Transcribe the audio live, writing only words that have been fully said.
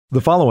The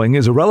following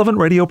is a relevant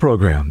radio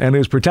program and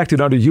is protected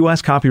under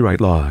U.S.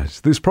 copyright laws.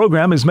 This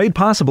program is made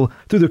possible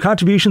through the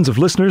contributions of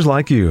listeners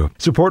like you.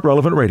 Support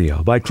Relevant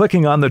Radio by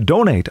clicking on the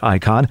donate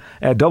icon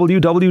at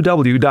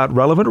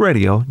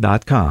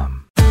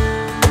www.relevantradio.com.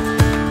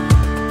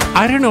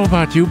 I don't know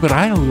about you, but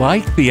I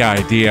like the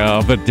idea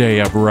of a day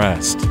of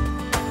rest.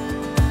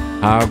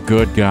 How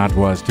good God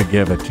was to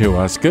give it to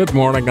us. Good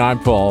morning, I'm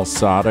Paul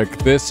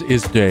Sadek. This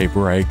is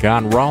Daybreak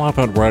on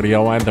Relevant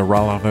Radio and the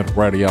Relevant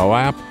Radio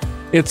app.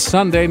 It's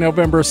Sunday,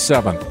 November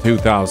 7th,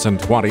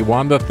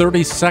 2021, the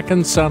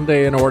 32nd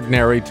Sunday in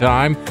Ordinary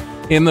Time.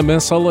 In the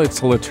Missal,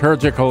 it's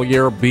Liturgical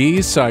Year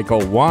B, Cycle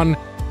 1.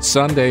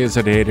 Sunday is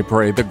a day to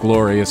pray the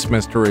glorious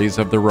mysteries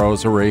of the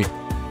Rosary.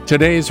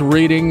 Today's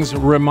readings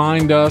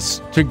remind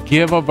us to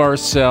give of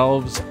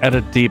ourselves at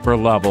a deeper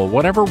level.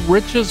 Whatever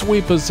riches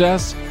we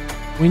possess,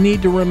 we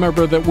need to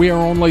remember that we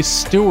are only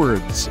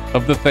stewards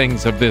of the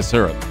things of this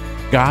earth.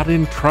 God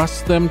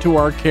entrusts them to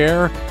our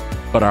care,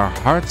 but our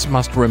hearts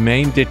must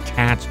remain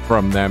detached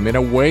from them in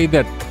a way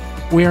that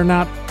we are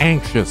not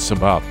anxious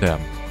about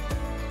them.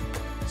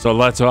 So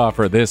let's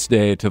offer this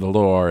day to the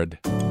Lord.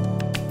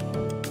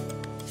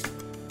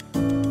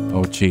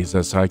 Oh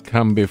Jesus, I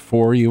come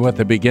before you at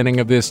the beginning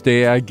of this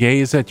day. I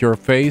gaze at your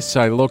face.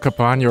 I look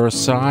upon your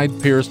side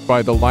pierced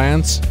by the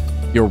lance.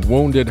 Your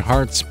wounded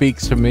heart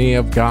speaks to me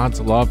of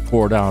God's love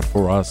poured out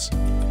for us.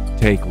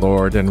 Take,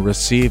 Lord, and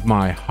receive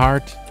my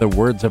heart, the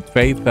words of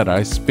faith that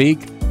I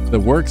speak, the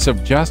works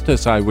of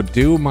justice I would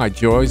do, my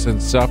joys and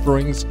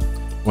sufferings.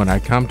 When I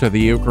come to the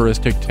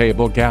Eucharistic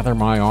table, gather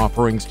my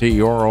offerings to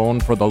your own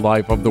for the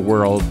life of the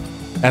world.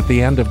 At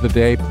the end of the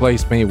day,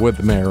 place me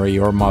with Mary,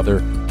 your mother,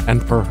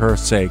 and for her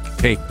sake,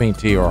 take me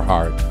to your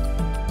heart.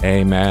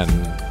 Amen.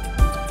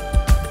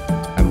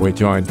 And we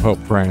join Pope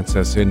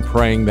Francis in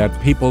praying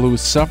that people who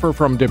suffer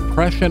from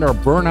depression or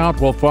burnout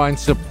will find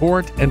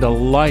support and a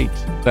light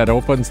that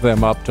opens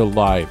them up to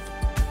life.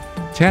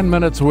 10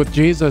 Minutes with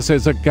Jesus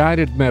is a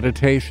guided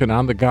meditation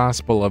on the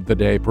gospel of the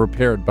day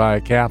prepared by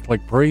a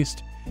Catholic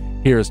priest.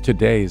 Here's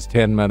today's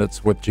 10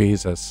 Minutes with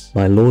Jesus.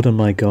 My Lord and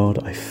my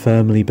God, I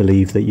firmly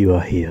believe that you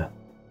are here,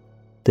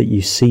 that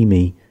you see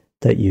me,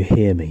 that you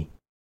hear me.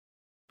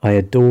 I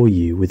adore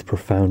you with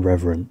profound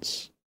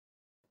reverence.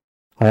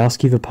 I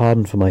ask you for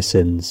pardon for my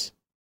sins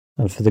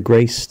and for the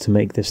grace to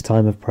make this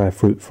time of prayer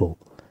fruitful.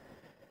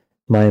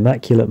 My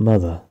Immaculate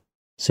Mother,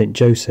 Saint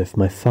Joseph,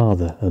 my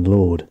Father and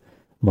Lord,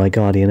 my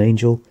guardian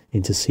angel,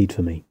 intercede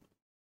for me.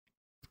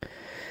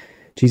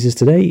 Jesus,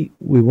 today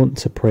we want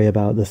to pray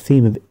about the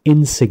theme of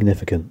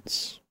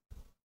insignificance.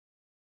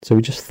 So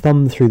we just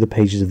thumb through the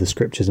pages of the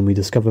scriptures and we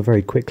discover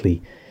very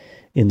quickly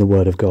in the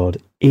Word of God,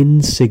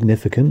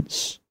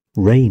 insignificance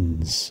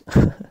reigns.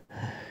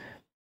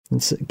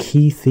 It's a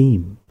key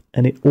theme,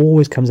 and it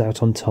always comes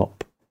out on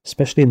top,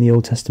 especially in the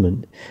Old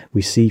Testament.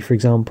 We see, for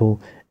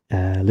example,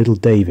 little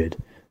David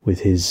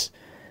with his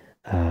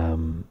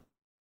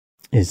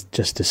is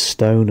just a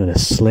stone and a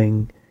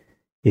sling,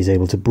 is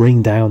able to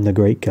bring down the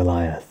great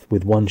Goliath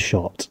with one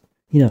shot,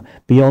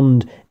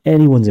 beyond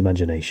anyone's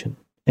imagination,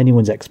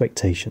 anyone's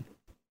expectation.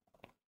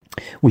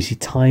 We see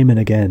time and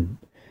again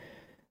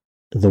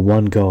the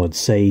one God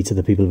say to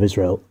the people of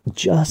Israel,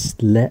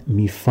 just let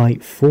me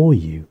fight for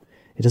you.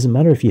 It doesn't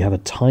matter if you have a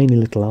tiny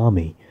little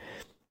army,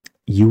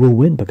 you will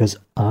win because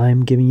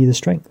I'm giving you the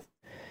strength.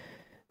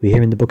 We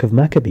hear in the book of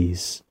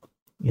Maccabees,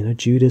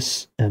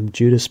 Judas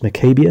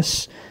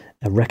Maccabeus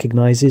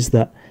recognizes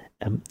that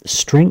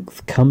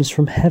strength comes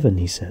from heaven,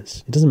 he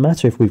says. It doesn't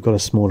matter if we've got a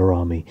smaller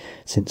army,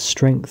 since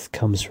strength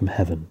comes from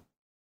heaven.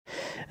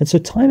 And so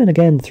time and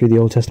again through the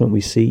Old Testament we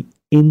see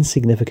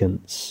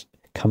insignificance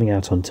coming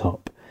out on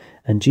top.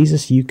 And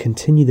Jesus, you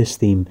continue this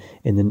theme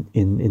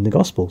in the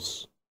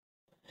Gospels,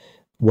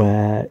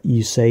 where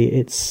you say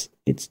it's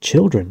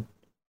children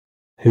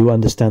who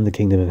understand the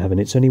kingdom of heaven.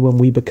 It's only when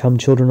we become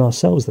children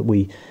ourselves that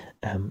we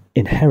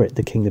inherit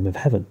the kingdom of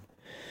heaven.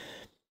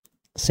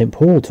 St.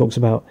 Paul talks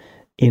about,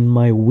 in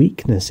my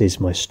weakness is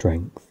my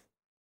strength.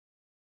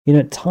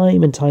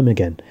 Time and time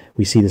again,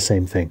 we see the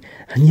same thing.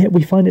 And yet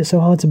we find it so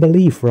hard to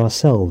believe for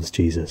ourselves,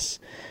 Jesus.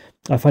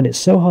 I find it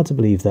so hard to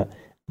believe that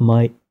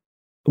what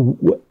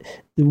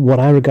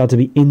I regard to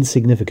be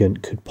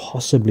insignificant could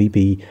possibly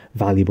be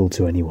valuable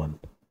to anyone.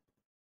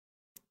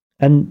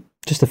 And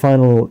just a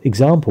final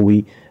example,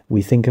 we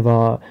think of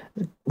our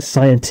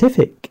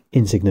scientific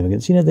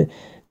insignificance.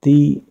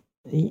 The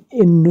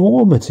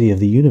enormity of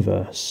the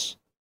universe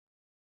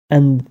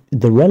and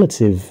the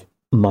relative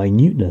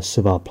minuteness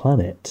of our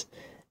planet,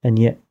 and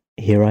yet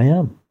here I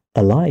am,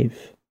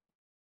 alive,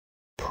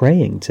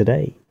 praying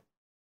today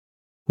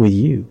with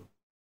you.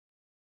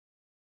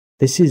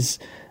 This is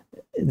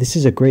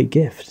a great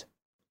gift.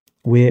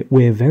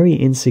 We're very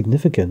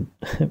insignificant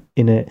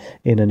in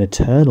an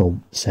eternal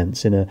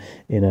sense, in a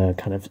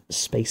kind of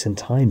space and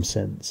time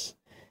sense,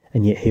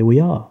 and yet here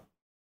we are,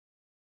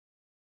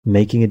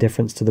 making a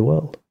difference to the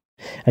world.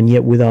 And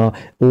yet with all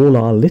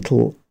our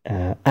little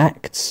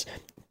acts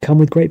come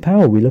with great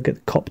power. We look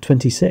at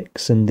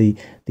COP26 and the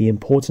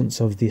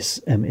importance of this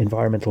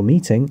environmental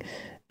meeting,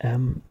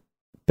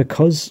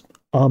 because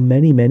our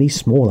many, many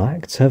small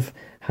acts have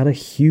had a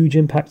huge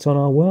impact on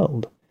our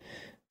world.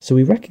 So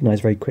we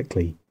recognize very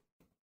quickly,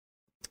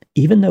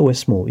 even though we're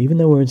small, even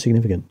though we're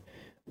insignificant,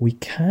 we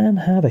can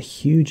have a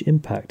huge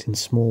impact in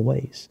small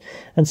ways.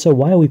 And so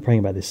why are we praying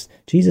about this?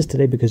 Jesus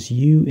today, because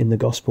you in the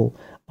gospel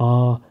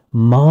are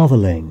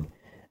marveling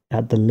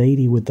at the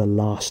lady with the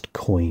last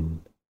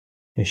coin.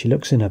 And she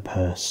looks in her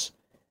purse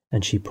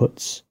and she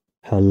puts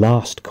her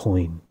last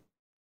coin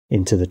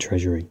into the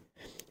treasury.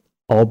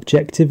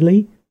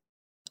 Objectively,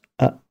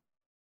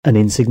 an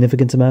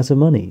insignificant amount of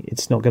money.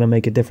 It's not going to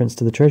make a difference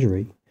to the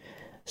treasury.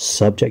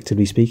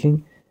 Subjectively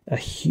speaking, a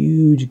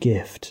huge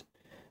gift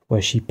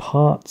where she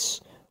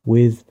parts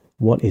with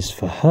what is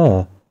for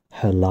her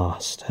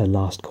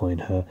last coin,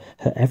 her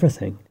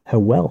everything, her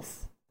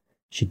wealth.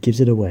 She gives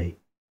it away.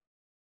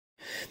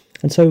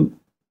 And so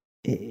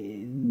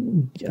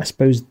I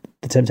suppose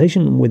the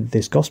temptation with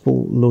this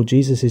gospel, Lord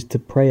Jesus, is to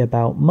pray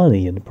about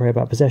money and pray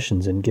about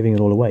possessions and giving it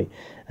all away.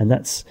 And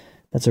that's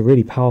a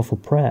really powerful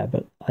prayer.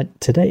 But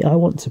today I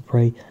want to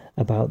pray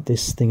about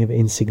this thing of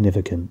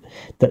insignificant,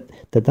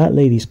 that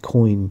lady's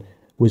coin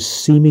was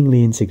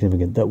seemingly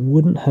insignificant, that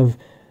wouldn't have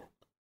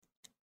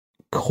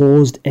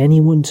caused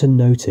anyone to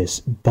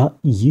notice but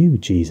you,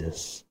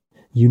 Jesus.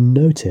 You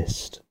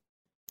noticed.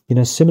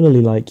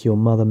 Similarly like your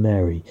mother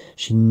Mary,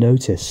 she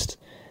noticed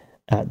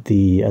at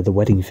the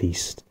wedding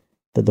feast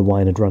that the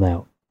wine had run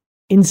out.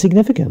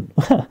 Insignificant.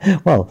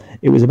 Well,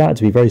 it was about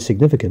to be very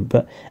significant,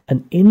 but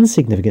an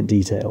insignificant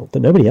detail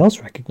that nobody else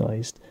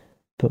recognized,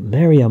 but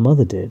Mary, our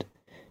mother, did.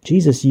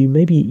 Jesus, you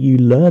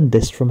learned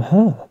this from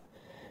her.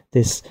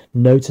 This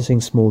noticing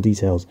small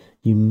details.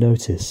 You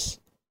notice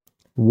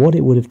what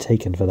it would have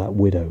taken for that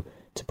widow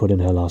to put in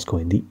her last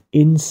coin. The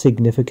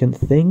insignificant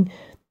thing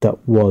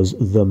that was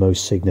the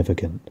most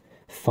significant.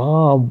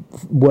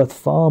 Worth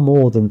far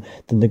more than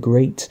the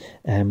great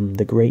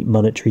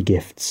monetary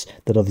gifts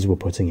that others were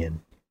putting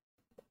in.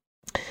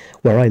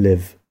 Where I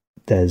live,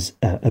 there's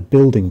a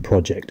building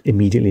project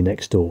immediately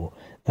next door,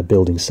 a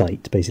building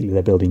site. Basically,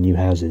 they're building new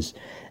houses.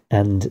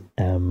 And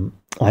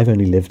I've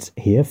only lived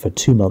here for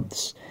 2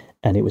 months,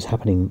 and it was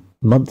happening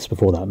months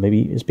before that.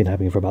 Maybe it's been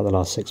happening for about the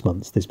last 6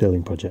 months, this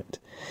building project.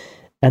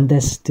 And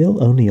they're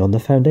still only on the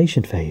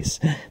foundation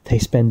phase. They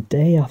spend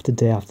day after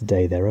day after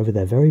day. They're over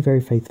there very, very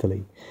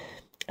faithfully.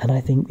 And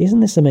I think, isn't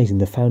this amazing?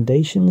 The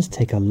foundations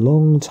take a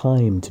long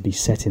time to be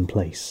set in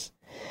place.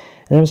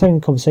 And I was having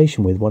a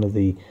conversation with one of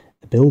the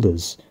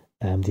builders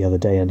the other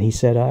day, and he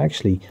said,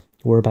 actually,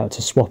 we're about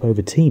to swap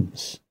over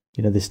teams.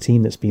 This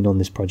team that's been on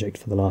this project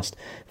for the last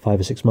 5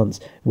 or 6 months,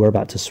 we're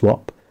about to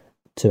swap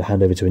to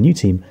hand over to a new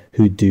team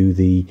who do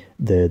the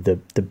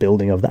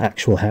building of the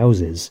actual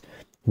houses.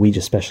 We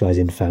just specialize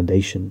in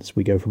foundations.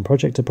 We go from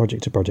project to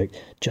project to project,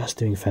 just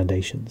doing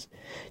foundations.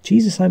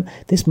 Jesus,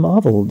 this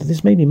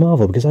made me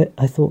marvel, because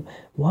I thought,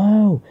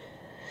 wow,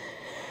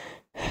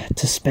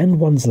 to spend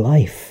one's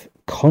life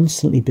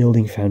constantly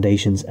building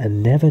foundations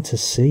and never to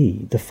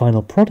see the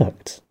final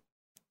product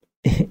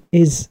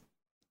is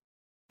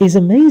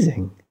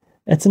amazing.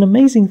 It's an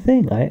amazing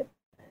thing.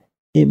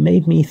 It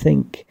made me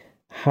think,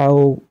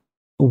 how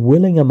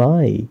willing am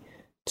I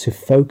to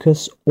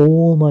focus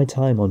all my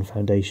time on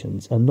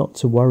foundations and not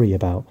to worry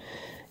about,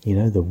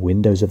 the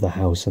windows of the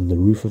house and the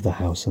roof of the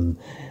house and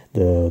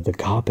the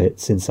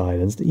carpets inside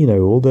and,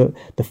 all the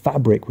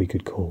fabric we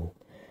could call.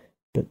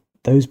 But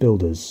those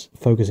builders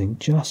focusing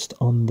just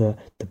on the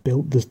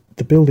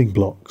building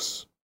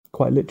blocks,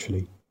 quite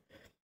literally.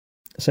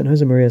 St.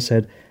 Josemaria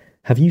said,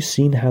 have you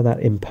seen how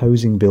that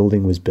imposing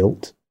building was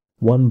built?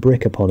 One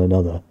brick upon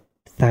another,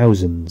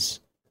 thousands,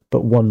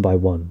 but one by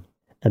one,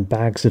 and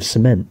bags of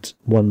cement,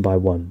 one by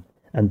one,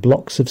 and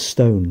blocks of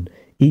stone,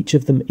 each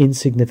of them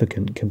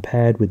insignificant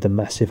compared with the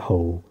massive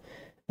whole,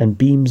 and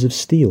beams of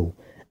steel,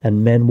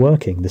 and men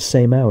working the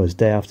same hours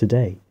day after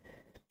day.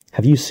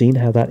 Have you seen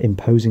how that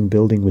imposing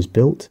building was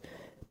built?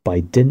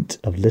 By dint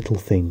of little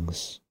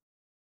things.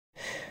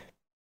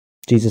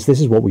 Jesus,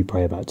 this is what we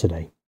pray about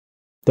today.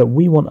 That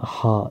we want a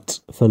heart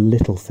for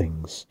little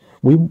things.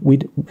 We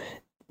want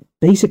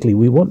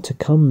to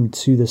come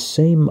to the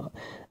same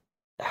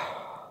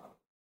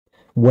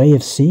way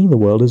of seeing the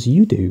world as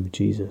you do,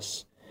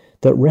 Jesus,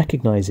 that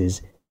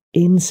recognizes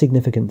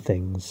insignificant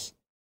things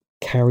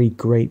carry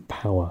great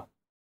power,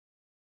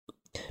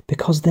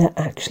 because they're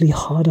actually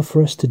harder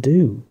for us to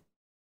do.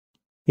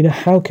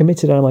 How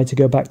committed am I to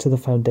go back to the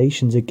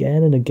foundations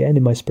again and again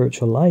in my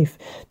spiritual life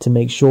to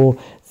make sure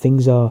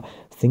things are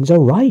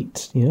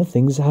right?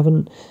 Things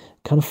haven't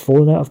kind of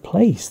fallen out of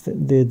place.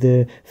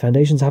 The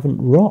foundations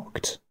haven't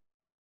rocked.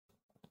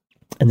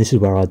 And this is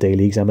where our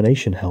daily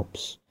examination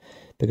helps,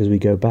 because we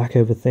go back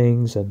over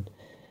things and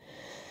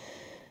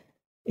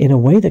in a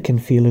way that can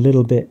feel a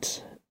little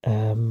bit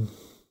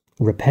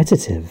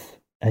repetitive,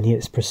 and yet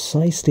it's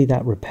precisely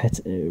that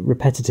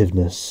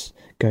repetitiveness,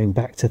 going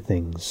back to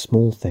things,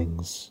 small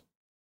things.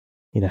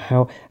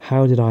 How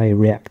did I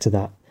react to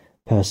that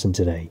person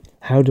today?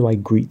 How do I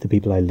greet the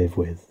people I live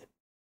with?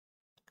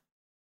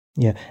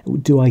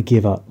 Do I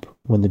give up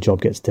when the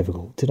job gets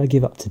difficult? Did I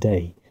give up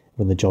today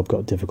when the job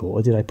got difficult,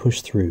 or did I push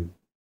through?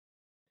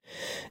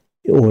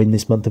 Or in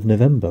this month of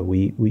November,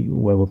 when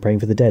we're praying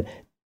for the dead,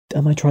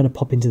 am I trying to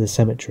pop into the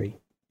cemetery?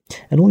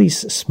 And all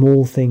these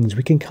small things,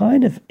 we can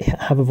kind of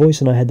have a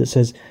voice in our head that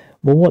says,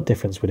 well, what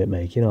difference would it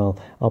make?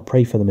 I'll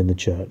pray for them in the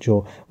church.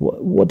 Or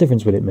what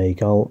difference would it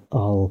make?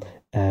 I'll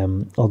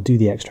do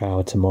the extra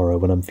hour tomorrow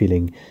when I'm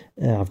feeling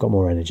I've got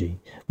more energy.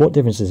 What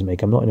difference does it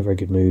make? I'm not in a very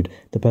good mood.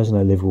 The person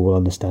I live with will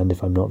understand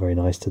if I'm not very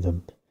nice to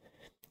them.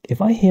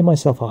 If I hear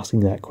myself asking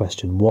that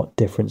question, what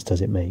difference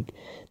does it make?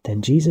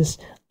 Then Jesus,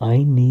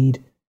 I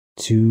need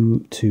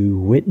to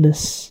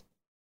witness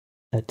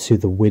to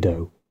the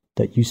widow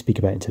that you speak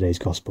about in today's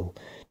gospel,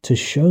 to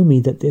show me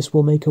that this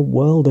will make a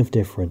world of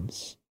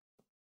difference.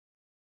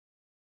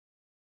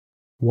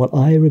 What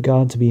I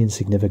regard to be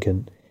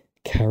insignificant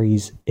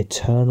carries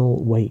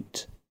eternal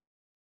weight.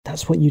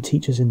 That's what you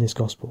teach us in this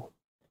gospel.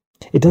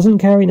 It doesn't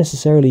carry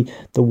necessarily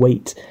the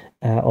weight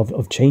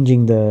of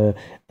changing the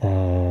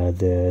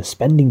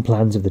spending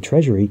plans of the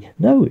treasury.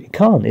 No, it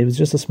can't. It was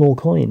just a small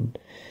coin.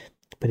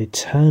 But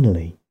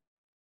eternally,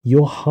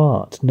 your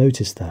heart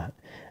noticed that.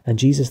 And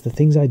Jesus, the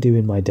things I do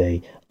in my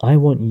day, I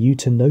want you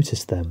to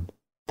notice them.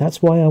 That's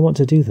why I want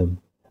to do them.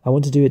 I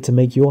want to do it to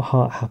make your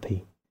heart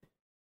happy.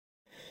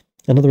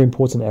 Another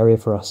important area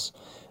for us,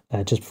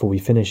 just before we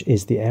finish,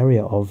 is the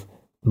area of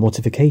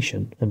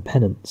mortification and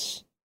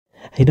penance.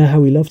 You know how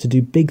we love to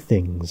do big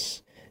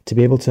things, to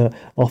be able to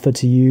offer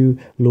to you,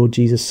 Lord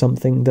Jesus,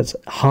 something that's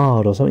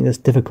hard or something that's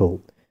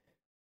difficult.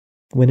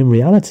 When in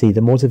reality,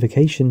 the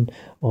mortification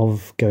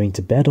of going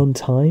to bed on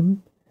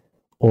time,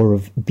 or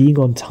of being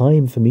on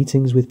time for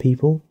meetings with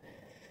people.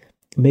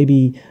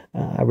 Maybe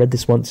I read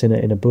this once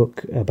in a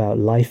book about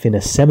life in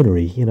a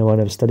seminary. When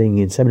I was studying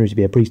in seminary to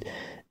be a priest,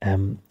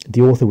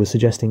 the author was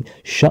suggesting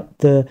shut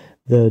the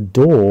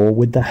door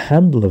with the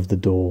handle of the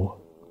door.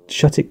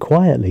 Shut it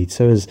quietly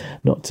so as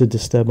not to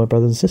disturb my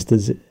brothers and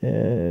sisters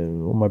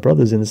or my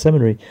brothers in the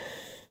seminary.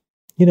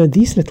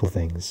 These little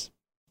things.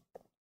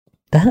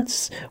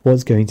 That's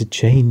what's going to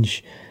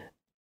change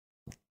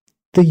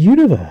the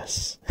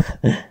universe.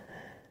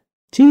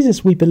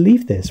 Jesus, we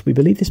believe this. We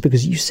believe this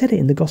because you said it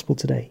in the gospel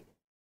today.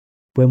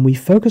 When we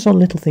focus on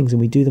little things and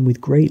we do them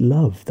with great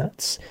love,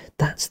 that's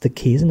the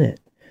key, isn't it?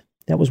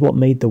 That was what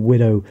made the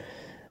widow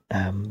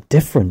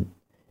different,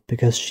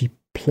 because she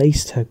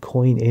placed her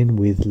coin in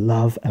with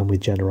love and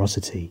with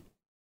generosity.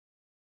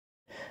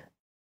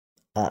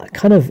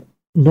 Kind of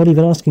not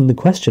even asking the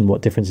question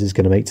what difference it's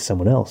going to make to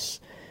someone else,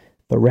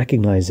 but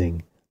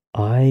recognizing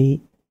I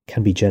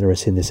can be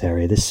generous in this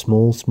area, this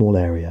small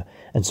area,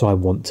 and so I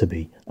want to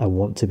be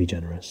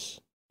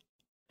generous.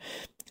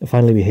 And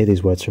finally, we hear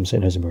these words from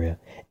St. Josemaria.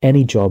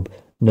 Any job,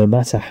 no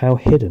matter how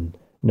hidden,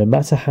 no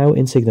matter how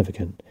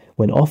insignificant,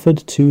 when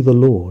offered to the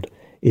Lord,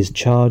 is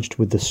charged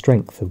with the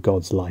strength of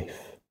God's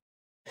life.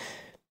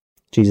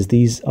 Jesus,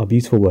 these are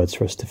beautiful words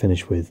for us to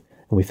finish with,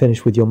 and we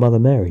finish with your mother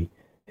Mary,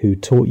 who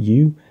taught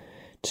you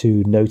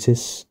to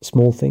notice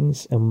small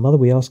things, and Mother,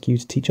 we ask you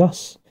to teach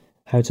us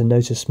how to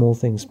notice small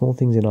things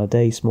in our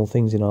day, small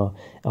things in our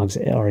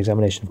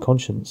examination of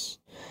conscience,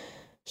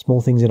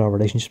 small things in our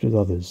relationships with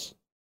others,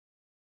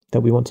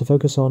 that we want to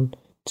focus on,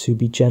 to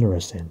be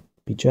generous in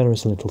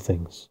little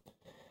things.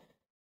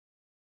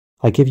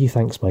 I give you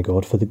thanks, my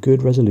God, for the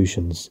good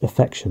resolutions,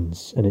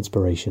 affections, and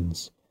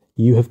inspirations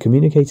you have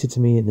communicated to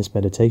me in this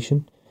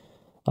meditation.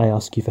 I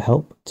ask you for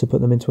help to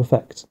put them into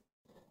effect.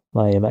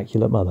 My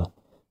Immaculate Mother,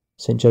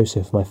 St.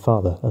 Joseph, my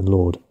Father and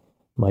Lord,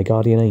 my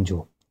guardian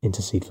angel,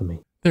 intercede for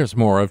me. There's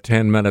more of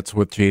 10 Minutes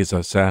with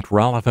Jesus at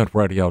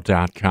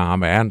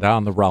relevantradio.com and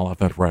on the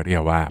Relevant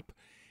Radio app.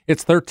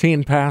 It's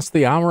 13 past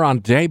the hour on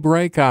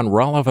Daybreak on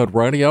Relevant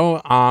Radio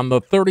on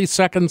the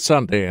 32nd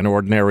Sunday in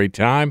Ordinary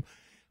Time.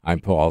 I'm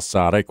Paul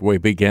Sadek. We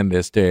begin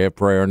this day of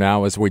prayer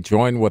now as we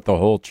join with the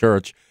whole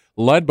church,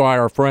 led by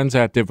our friends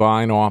at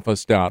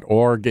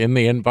divineoffice.org in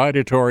the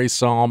invitatory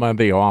psalm and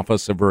the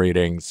office of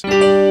readings.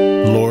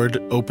 Lord,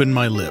 open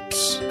my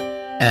lips,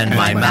 and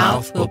my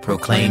mouth will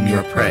proclaim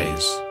your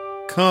praise.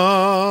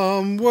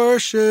 Come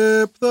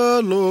worship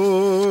the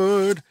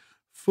Lord,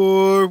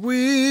 for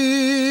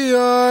we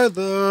are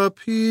the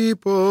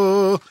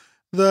people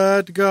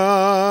that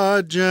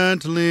God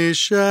gently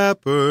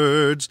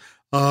shepherds.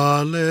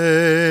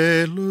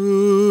 Alleluia.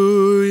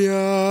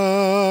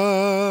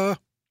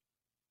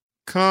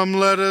 Come,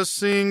 let us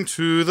sing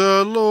to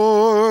the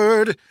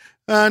Lord,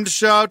 and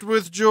shout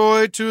with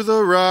joy to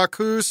the Rock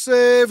who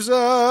saves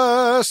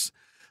us.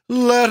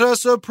 Let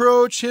us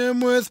approach him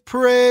with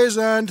praise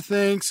and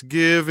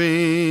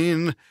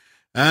thanksgiving,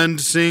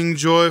 and sing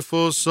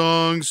joyful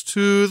songs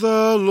to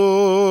the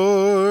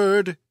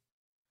Lord.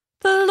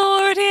 The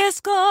Lord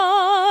is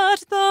God,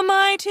 the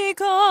mighty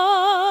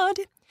God,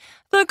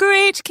 the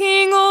great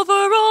King over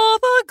all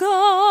the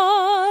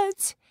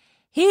gods.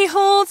 He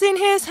holds in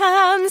his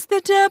hands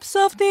the depths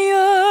of the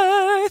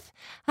earth,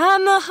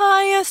 and the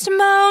highest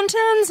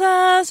mountains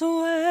as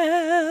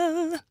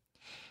well.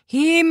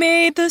 He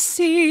made the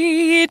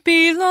sea, it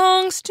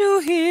belongs to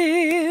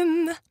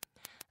him.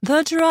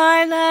 The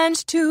dry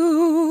land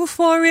too,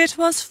 for it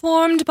was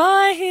formed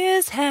by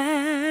his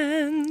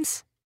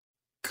hands.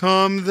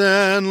 Come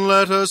then,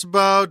 let us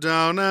bow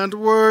down and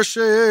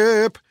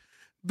worship,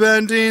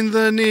 bending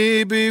the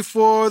knee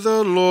before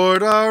the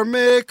Lord our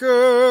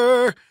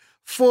Maker.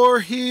 For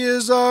he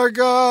is our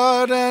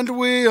God, and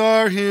we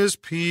are his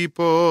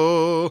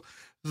people,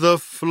 the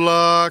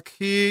flock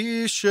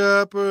he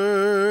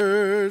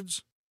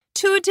shepherds.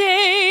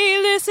 Today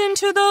listen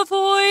to the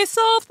voice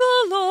of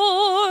the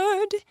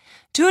Lord.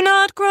 Do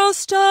not grow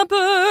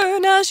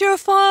stubborn as your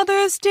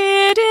fathers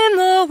did in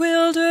the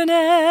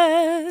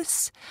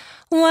wilderness,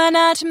 when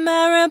at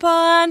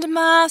Meribah and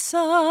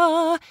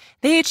Massah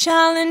they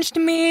challenged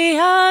me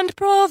and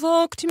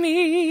provoked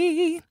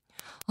me,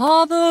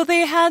 although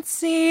they had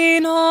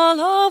seen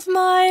all of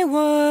my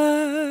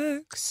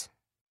works.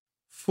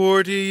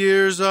 40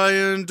 years I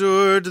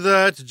endured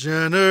that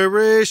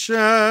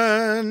generation.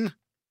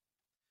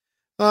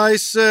 I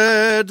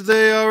said,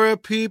 they are a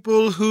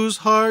people whose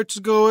hearts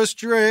go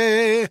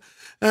astray,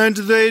 and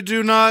they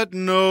do not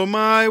know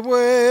my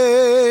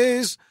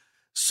ways.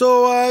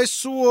 So I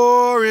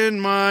swore in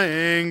my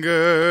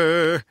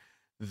anger,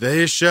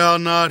 they shall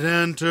not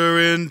enter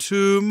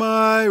into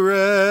my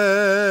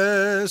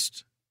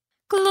rest.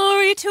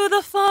 Glory to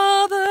the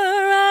Father,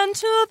 and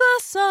to the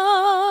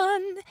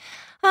Son,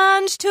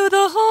 and to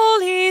the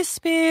Holy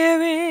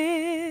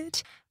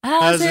Spirit,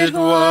 as it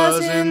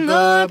was in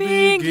the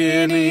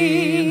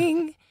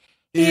beginning,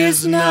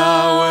 is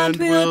now, and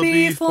will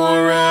be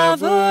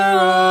forever.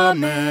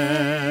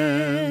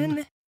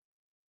 Amen.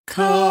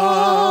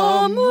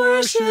 Come,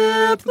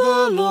 worship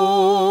the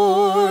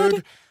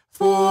Lord,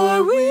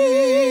 for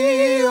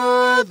we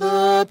are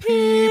the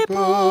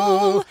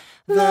people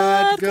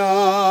that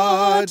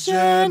God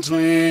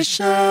gently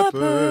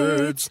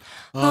shepherds.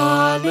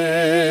 Alleluia.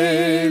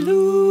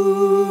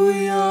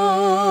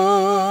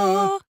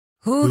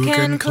 Who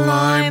can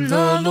climb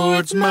the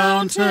Lord's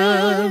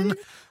mountain,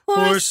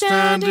 or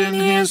stand in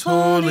his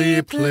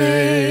holy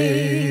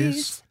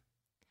place?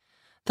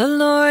 The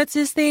Lord's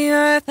is the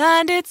earth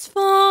and its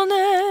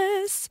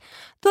fullness,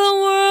 the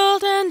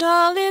world and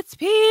all its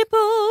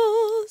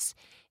peoples.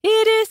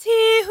 It is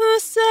he who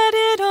set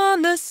it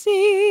on the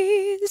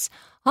seas,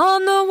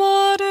 on the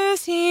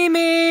waters he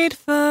made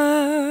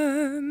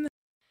firm.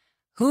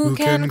 Who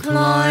can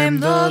climb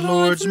the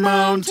Lord's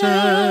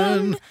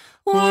mountain,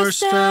 or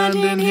stand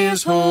in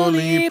his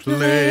holy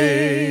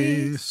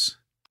place?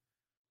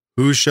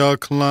 Who shall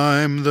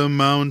climb the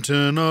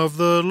mountain of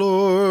the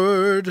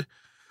Lord?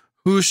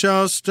 Who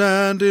shall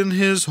stand in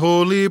his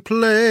holy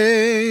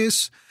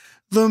place?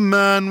 The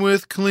man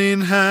with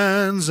clean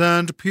hands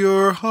and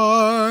pure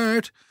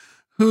heart,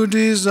 who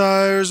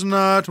desires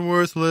not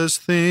worthless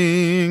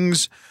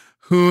things,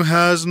 who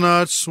has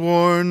not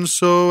sworn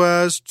so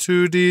as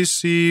to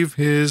deceive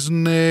his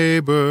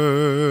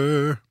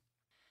neighbor.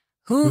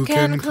 Who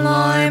can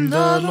climb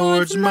the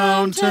Lord's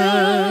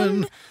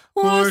mountain,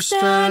 or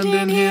stand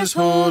in his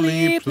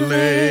holy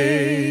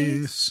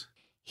place?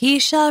 He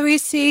shall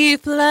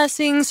receive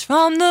blessings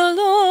from the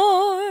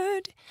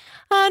Lord,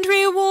 and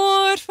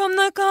reward from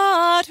the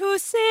God who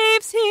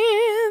saves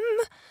him.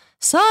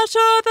 Such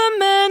are the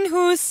men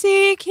who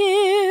seek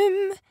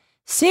him,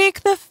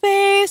 seek the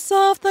face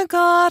of the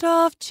God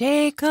of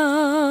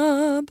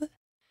Jacob.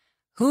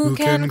 Who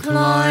can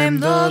climb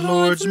the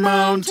Lord's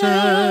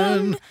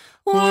mountain,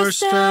 or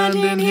stand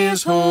in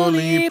his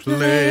holy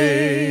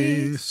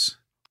place?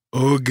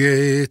 O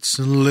gates,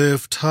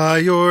 lift high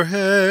your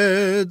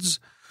heads,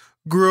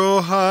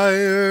 grow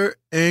higher,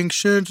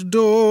 ancient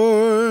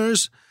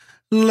doors.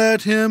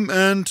 Let him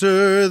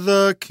enter,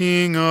 the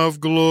King of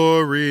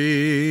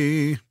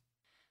glory.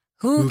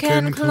 Who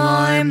can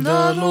climb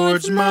the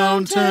Lord's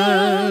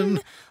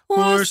mountain,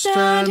 or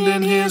stand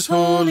in his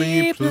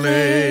holy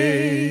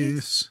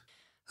place?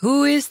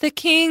 Who is the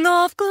King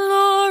of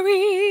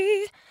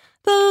glory?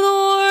 The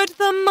Lord,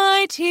 the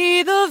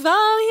mighty, the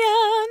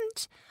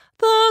valiant,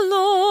 the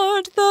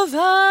Lord, the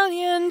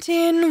valiant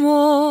in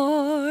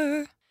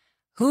war.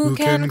 Who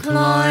can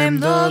climb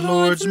the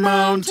Lord's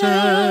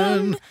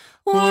mountain,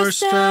 or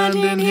stand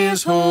in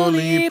his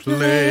holy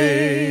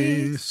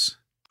place?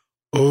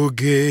 O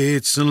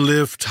gates,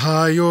 lift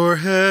high your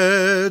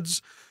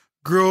heads,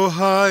 grow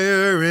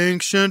higher,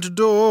 ancient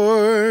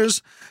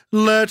doors.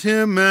 Let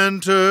him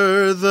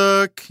enter,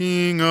 the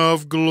King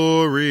of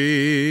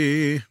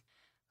glory.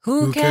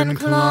 Who can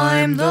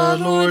climb the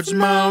Lord's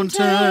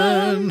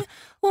mountain,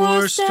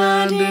 or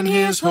stand in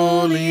his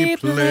holy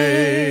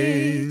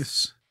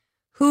place?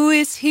 Who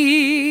is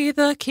he,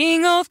 the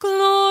King of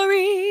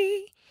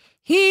glory?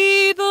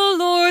 He, the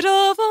Lord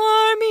of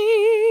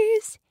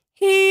armies.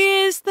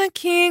 He is the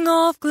King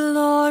of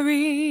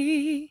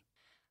glory.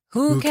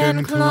 Who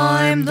can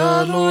climb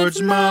the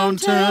Lord's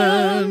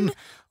mountain,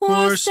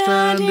 or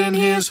stand in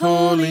his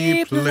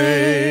holy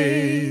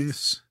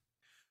place?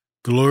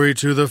 Glory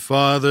to the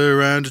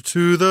Father, and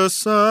to the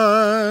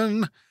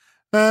Son,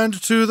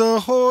 and to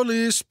the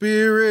Holy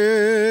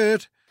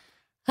Spirit,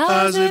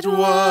 as it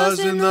was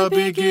in the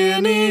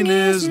beginning,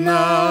 is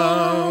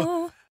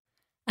now,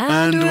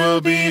 and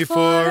will be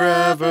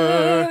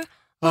forever.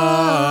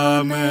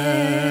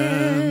 Amen.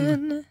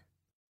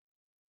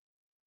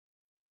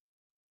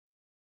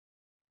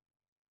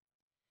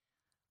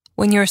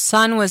 When your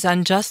son was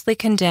unjustly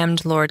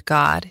condemned, Lord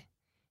God,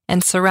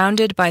 and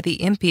surrounded by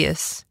the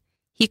impious,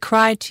 he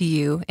cried to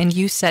you, and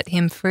you set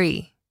him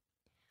free.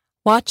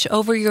 Watch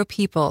over your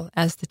people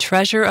as the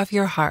treasure of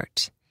your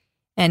heart,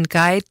 and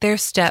guide their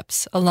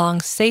steps along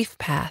safe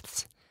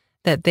paths,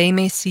 that they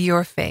may see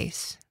your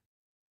face.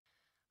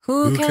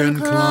 Who can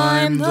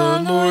climb the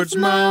Lord's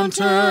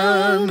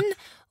mountain,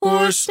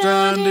 or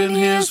stand in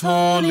his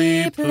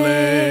holy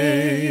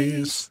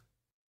place?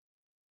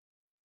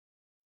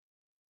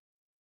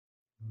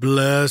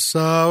 Bless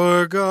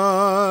our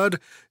God,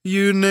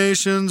 you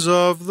nations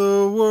of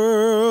the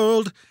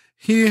world.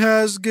 He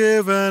has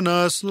given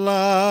us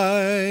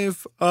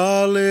life.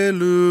 Alleluia.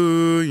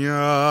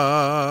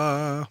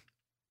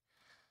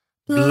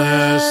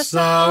 Bless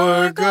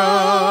our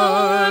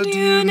God,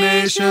 you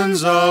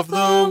nations of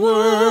the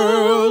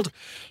world.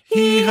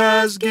 He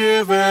has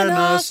given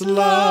us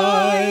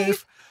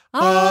life.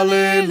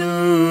 Alleluia.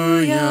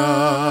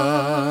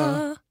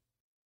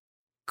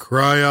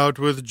 Cry out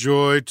with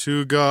joy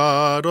to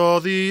God, all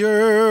the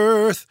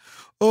earth.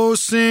 O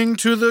sing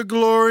to the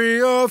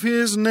glory of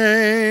his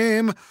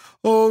name.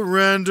 O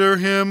render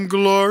him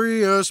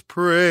glorious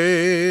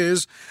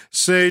praise.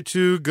 Say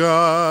to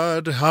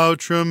God, how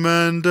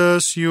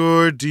tremendous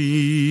your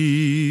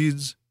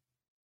deeds.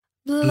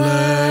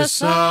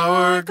 Bless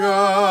our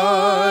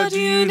God,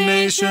 you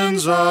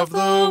nations of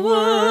the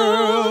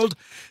world.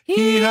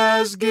 He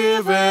has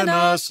given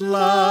us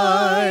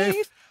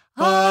life.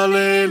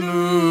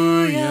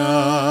 Alleluia.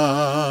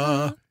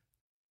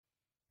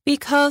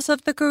 Because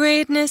of the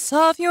greatness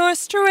of your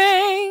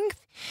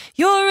strength,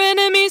 your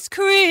enemies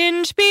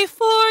cringe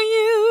before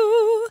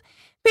you.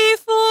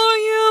 Before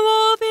you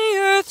all the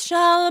earth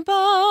shall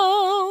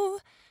bow,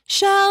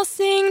 shall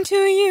sing to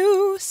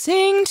you,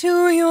 sing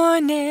to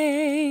your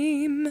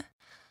name.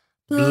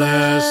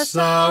 Bless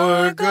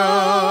our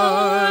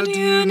God,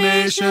 you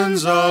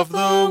nations of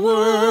the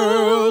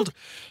world.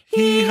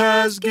 He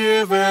has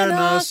given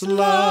us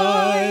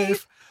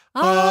life.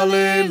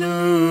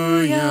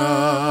 Alleluia.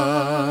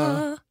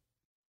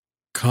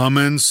 Come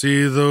and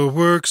see the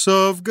works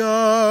of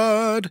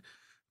God.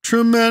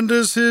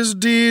 Tremendous his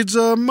deeds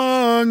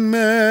among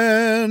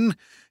men.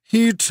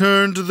 He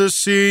turned the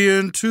sea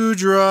into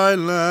dry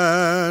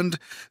land.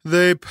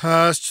 They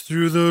passed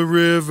through the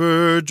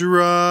river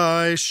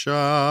dry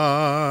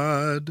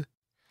shod.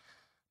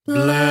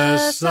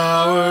 Bless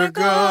our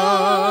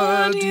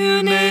God,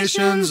 you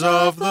nations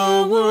of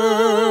the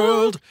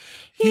world.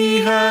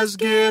 He has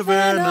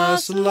given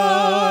us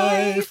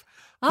life.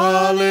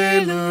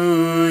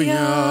 Alleluia.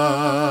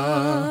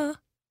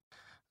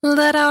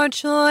 Let our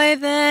joy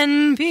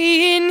then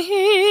be in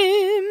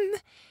him.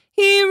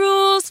 He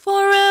rules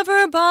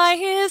forever by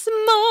his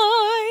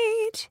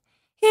might.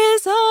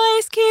 His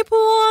eyes keep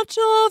watch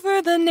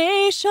over the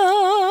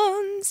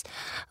nations.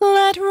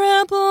 Let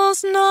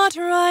rebels not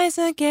rise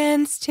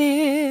against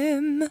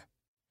him.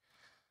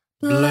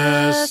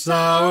 Bless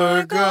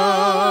our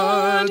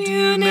God,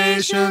 you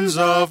nations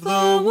of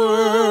the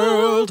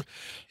world.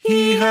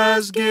 He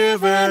has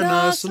given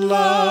us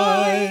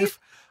life.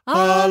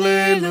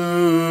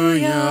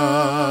 Alleluia.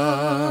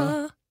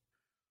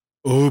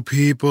 O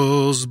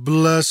peoples,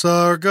 bless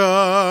our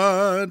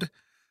God.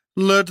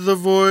 Let the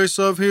voice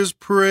of his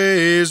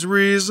praise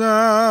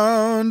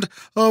resound,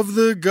 of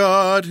the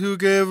God who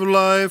gave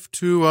life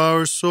to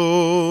our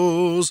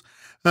souls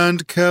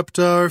and kept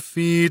our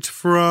feet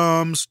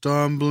from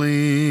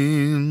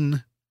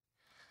stumbling.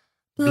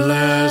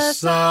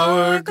 Bless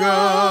our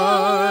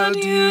God,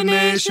 you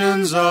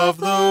nations of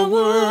the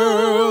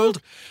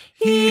world.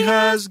 He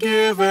has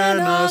given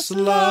us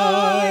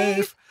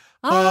life.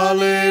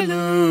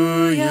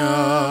 Alleluia.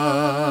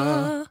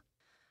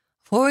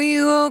 For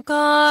you, O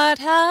God,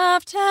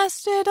 have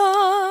tested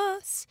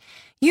us.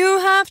 You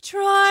have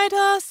tried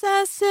us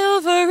as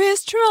silver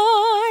is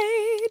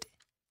tried.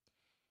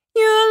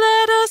 You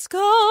led us,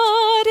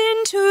 God,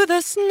 into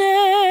the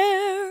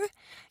snare.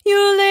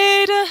 You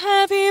laid a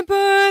heavy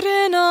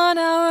burden on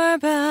our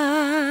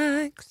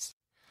backs.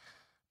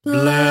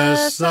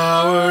 Bless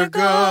our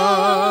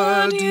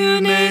God,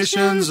 you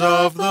nations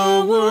of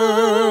the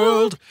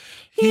world.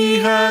 He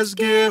has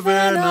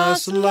given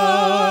us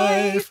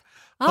life.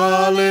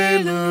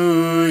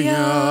 Alleluia.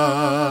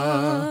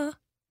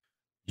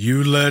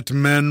 You let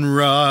men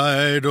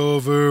ride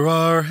over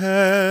our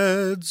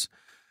heads.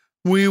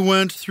 We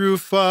went through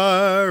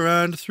fire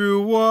and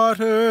through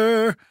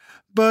water,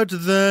 but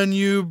then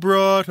you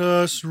brought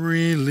us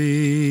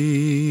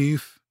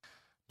relief.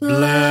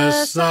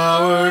 Bless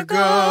our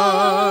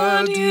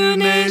God, you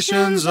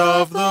nations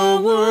of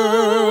the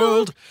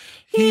world.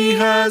 He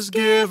has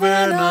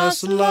given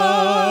us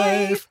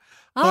life.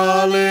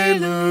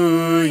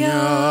 Alleluia.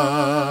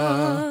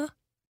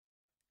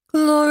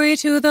 Glory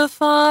to the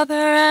Father,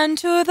 and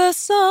to the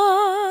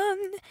Son,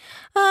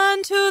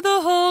 and to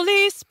the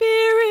Holy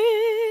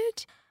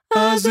Spirit,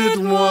 as it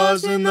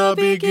was in the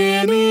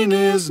beginning,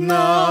 is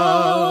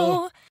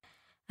now,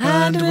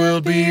 and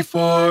will be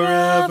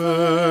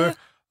forever.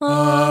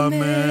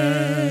 Amen.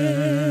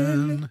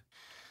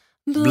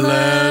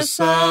 Bless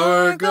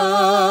our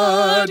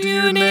God,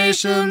 you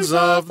nations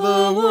of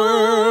the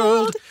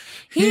world.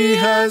 He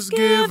has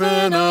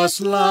given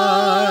us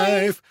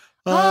life.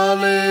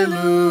 Alleluia.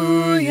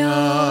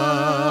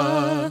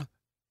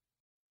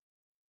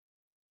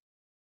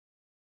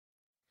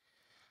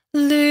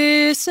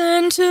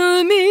 Listen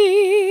to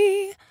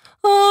me,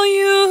 all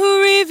you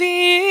who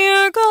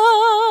revere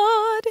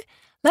God.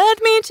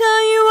 Let me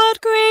tell you what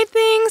great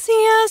things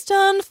He has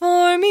done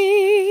for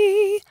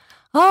me.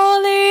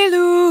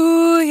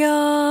 Alleluia.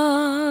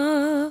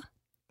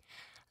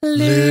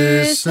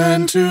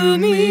 Listen to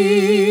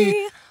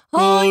me,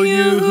 all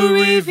you who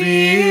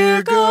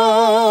revere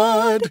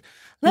God.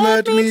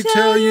 Let me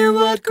tell you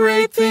what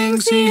great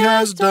things He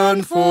has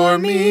done for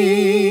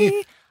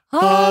me.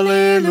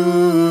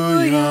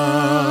 Alleluia.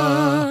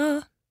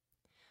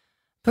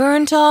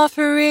 Burnt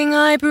offering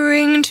I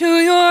bring to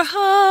your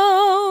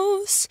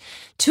house.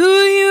 To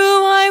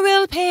you I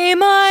will pay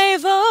my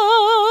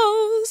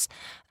vows.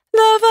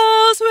 The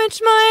vows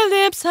which my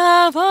lips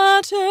have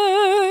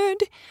uttered,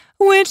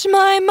 which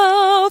my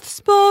mouth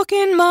spoke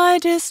in my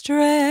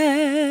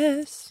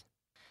distress.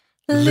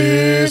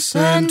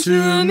 Listen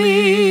to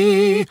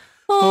me,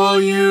 all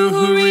you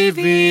who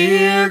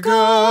revere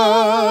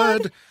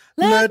God.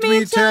 Let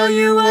me tell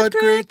you what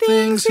great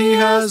things He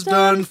has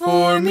done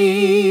for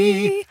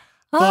me.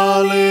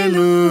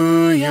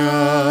 Alleluia.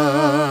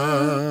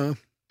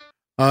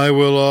 I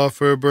will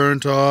offer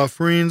burnt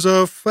offerings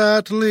of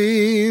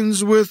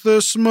fatlings with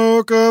the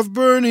smoke of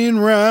burning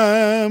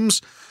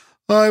rams.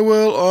 I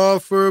will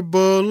offer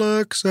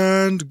bullocks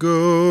and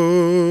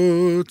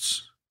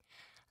goats.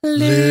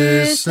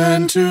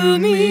 Listen to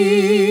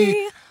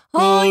me,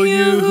 all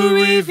you who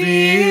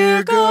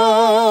revere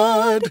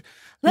God.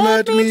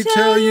 Let me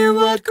tell you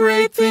what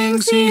great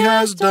things He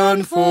has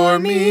done for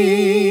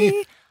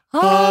me.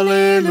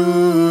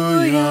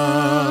 Alleluia.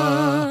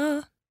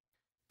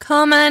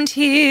 Come and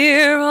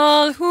hear,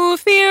 all who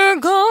fear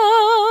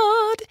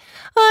God.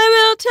 I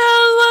will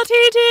tell what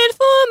He did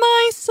for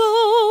my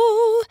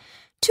soul.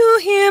 To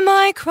Him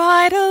I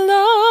cried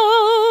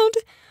aloud,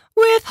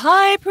 with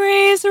high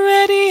praise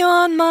ready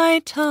on my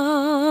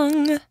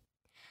tongue.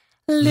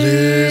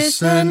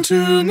 Listen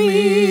to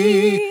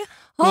me,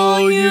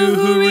 all you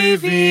who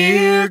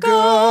revere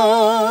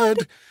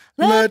God.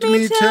 Let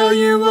me tell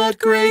you what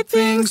great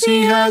things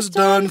He has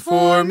done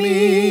for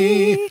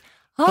me.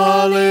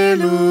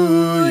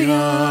 Alleluia.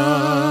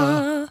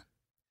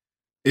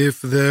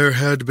 If there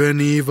had been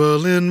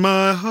evil in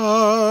my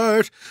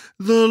heart,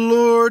 the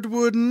Lord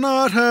would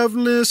not have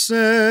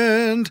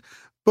listened.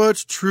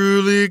 But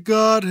truly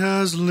God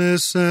has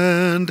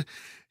listened.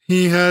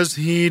 He has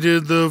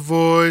heeded the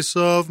voice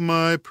of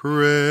my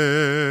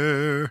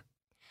prayer.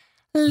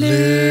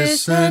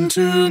 Listen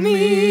to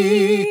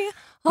me,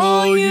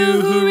 all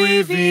you who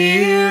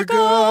revere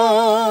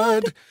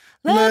God.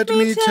 Let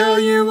me tell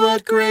you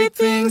what great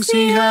things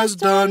He has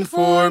done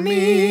for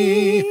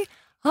me.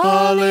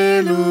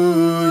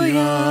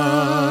 Alleluia.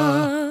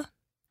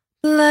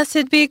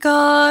 Blessed be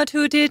God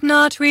who did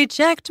not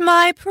reject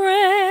my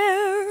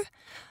prayer,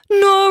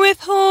 nor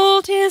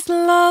withhold His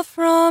love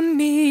from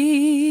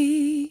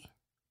me.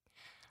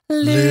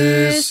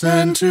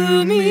 Listen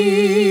to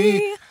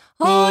me,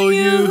 all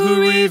you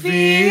who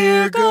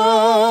revere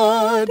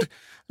God.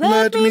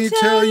 Let me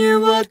tell you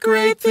what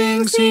great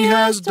things He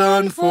has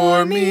done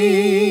for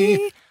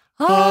me.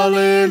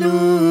 Alleluia.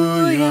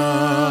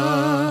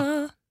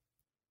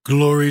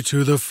 Glory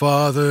to the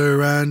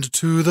Father, and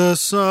to the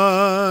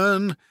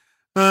Son,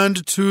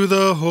 and to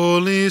the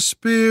Holy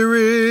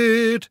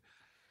Spirit,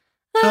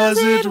 as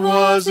it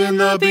was in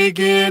the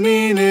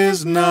beginning,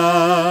 is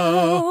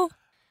now,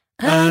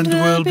 and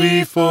will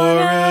be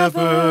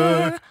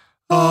forever.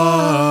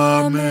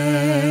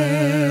 Amen.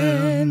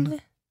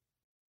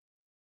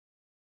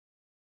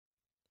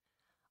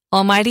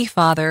 Almighty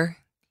Father,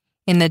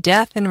 in the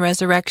death and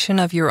resurrection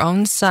of your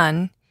own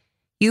Son,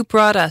 you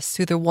brought us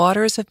through the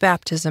waters of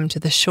baptism to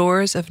the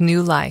shores of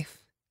new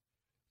life.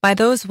 By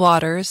those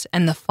waters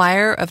and the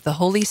fire of the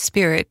Holy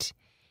Spirit,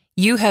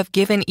 you have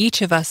given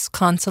each of us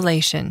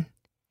consolation.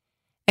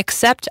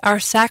 Accept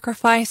our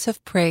sacrifice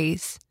of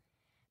praise.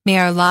 May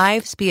our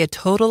lives be a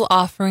total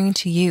offering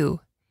to you,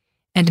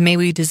 and may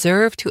we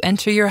deserve to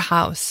enter your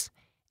house,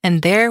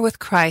 and there with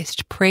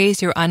Christ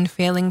praise your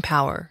unfailing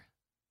power.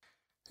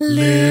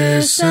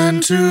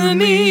 Listen to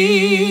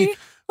me,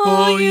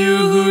 all you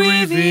who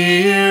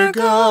revere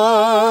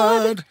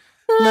God.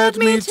 Let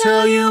me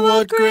tell you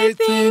what great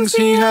things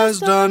He has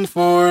done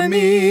for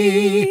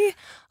me.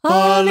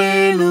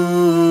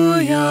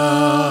 Alleluia.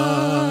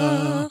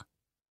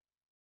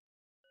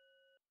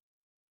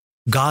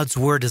 God's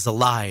word is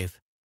alive.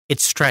 It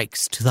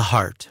strikes to the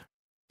heart.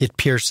 It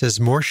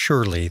pierces more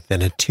surely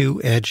than a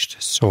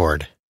two-edged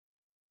sword.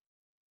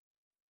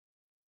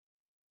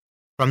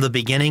 From the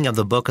beginning of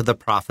the book of the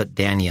prophet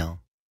Daniel.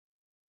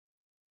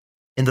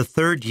 In the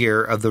 3rd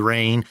year of the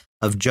reign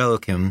of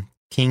Joachim,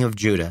 king of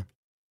Judah,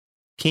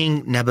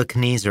 King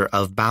Nebuchadnezzar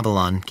of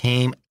Babylon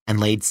came and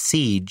laid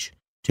siege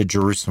to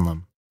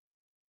Jerusalem.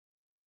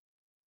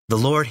 the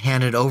Lord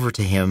handed over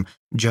to him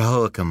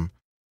Jehoiakim,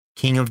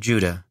 king of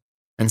Judah,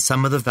 and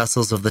some of the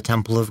vessels of the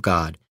temple of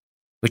God,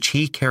 which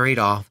he carried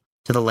off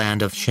to the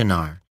land of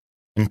Shinar,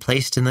 and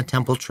placed in the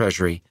temple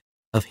treasury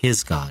of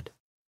his God.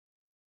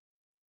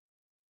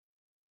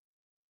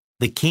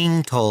 The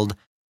king told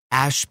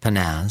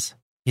Ashpenaz,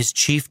 his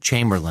chief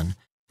chamberlain,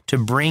 to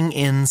bring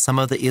in some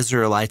of the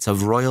Israelites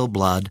of royal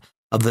blood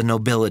of the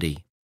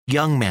nobility,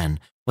 young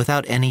men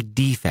without any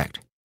defect,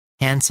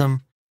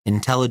 handsome,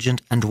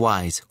 intelligent, and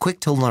wise, quick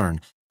to learn,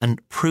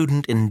 and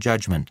prudent in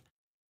judgment,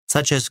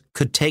 such as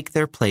could take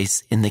their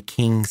place in the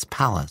king's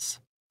palace.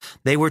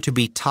 They were to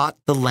be taught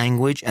the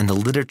language and the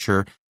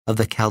literature of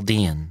the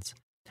Chaldeans.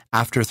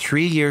 After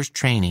 3 years'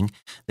 training,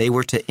 they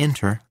were to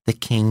enter the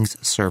king's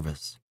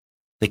service.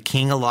 The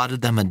king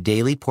allotted them a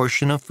daily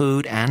portion of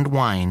food and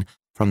wine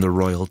from the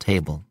royal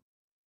table.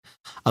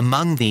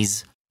 Among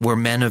these were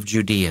men of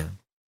Judea: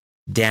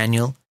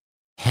 Daniel,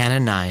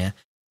 Hananiah,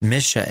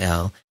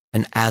 Mishael,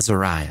 and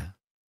Azariah.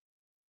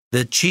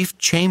 The chief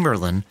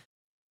chamberlain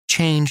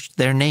changed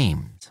their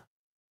names: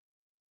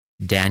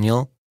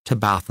 Daniel to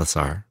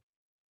Balthasar,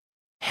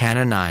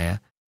 Hananiah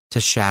to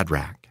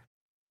Shadrach,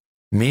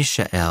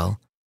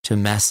 Mishael to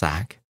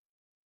Meshach,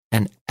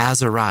 and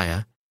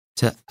Azariah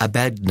to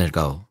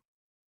Abednego.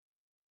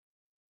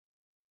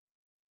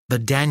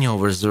 But Daniel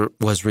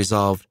was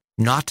resolved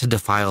not to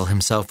defile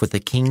himself with the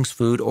king's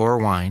food or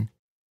wine,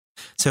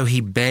 so he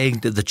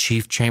begged the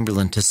chief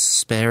chamberlain to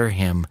spare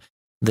him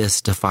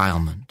this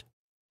defilement.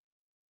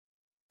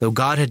 Though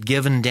God had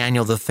given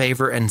Daniel the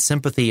favor and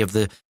sympathy of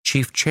the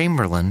chief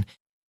chamberlain,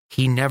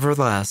 he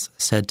nevertheless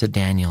said to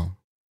Daniel,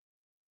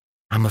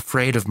 "I'm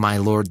afraid of my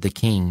lord the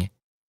king.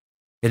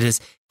 It is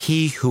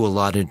he who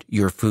allotted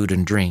your food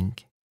and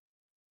drink.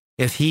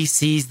 If he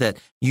sees that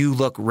you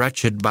look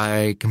wretched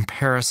by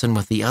comparison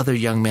with the other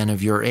young men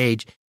of your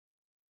age,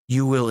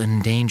 you will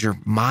endanger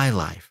my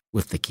life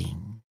with the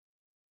king."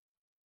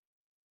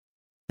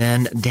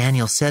 Then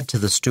Daniel said to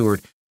the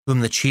steward,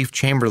 whom the chief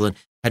chamberlain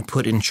had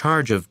put in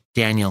charge of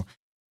Daniel,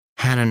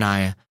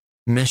 Hananiah,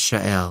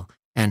 Mishael,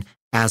 and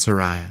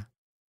Azariah,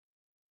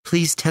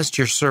 "Please test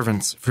your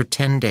servants for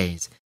 10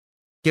 days.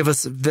 Give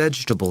us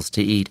vegetables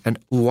to eat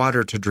and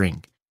water to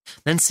drink.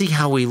 Then see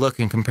how we look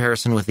in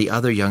comparison with the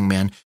other young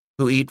men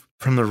who eat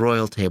from the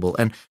royal table,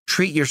 and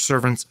treat your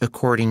servants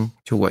according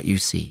to what you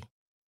see."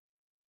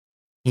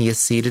 He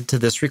acceded to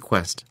this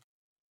request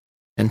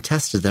and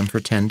tested them for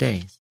 10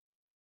 days.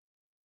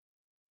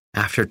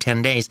 After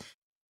 10 days,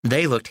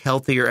 they looked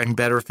healthier and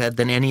better fed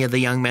than any of the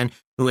young men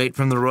who ate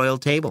from the royal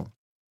table.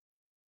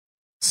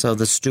 So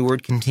the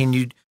steward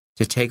continued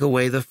to take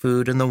away the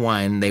food and the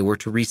wine they were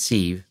to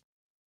receive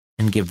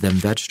and give them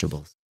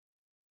vegetables.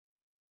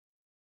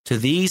 To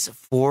these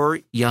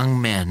 4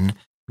 young men,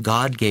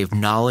 God gave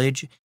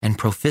knowledge and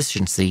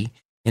proficiency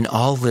in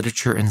all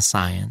literature and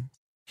science,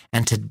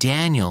 and to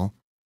Daniel,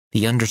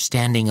 the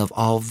understanding of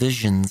all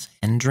visions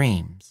and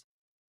dreams.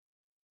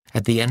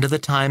 At the end of the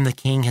time the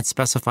king had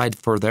specified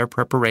for their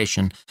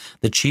preparation,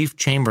 the chief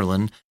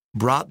chamberlain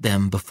brought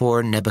them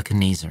before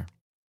Nebuchadnezzar.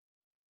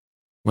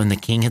 When the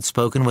king had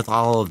spoken with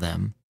all of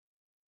them,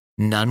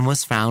 none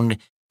was found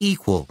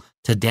equal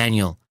to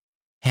Daniel,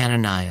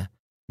 Hananiah,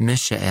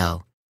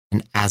 Mishael,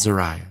 and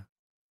Azariah.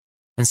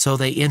 And so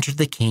they entered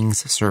the king's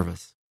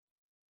service.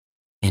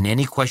 In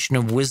any question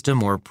of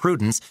wisdom or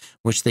prudence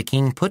which the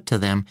king put to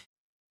them,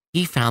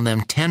 he found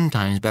them 10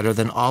 times better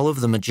than all of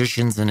the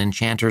magicians and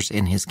enchanters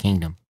in his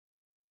kingdom.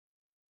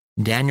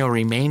 Daniel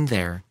remained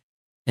there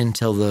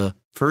until the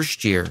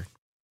 1st year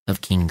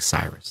of King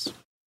Cyrus.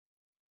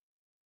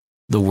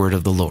 The word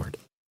of the Lord.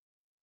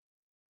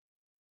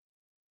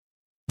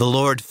 The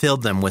Lord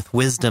filled them with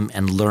wisdom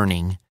and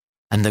learning,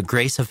 and the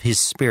grace of his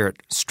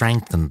Spirit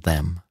strengthened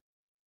them.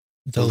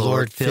 The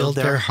Lord filled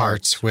their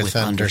hearts with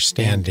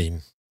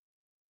understanding.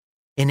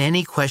 In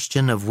any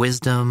question of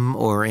wisdom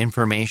or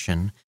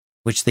information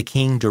which the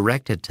king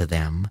directed to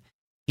them,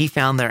 he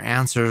found their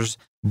answers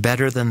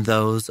better than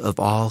those of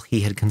all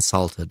he had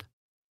consulted.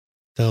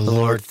 The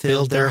Lord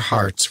filled their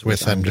hearts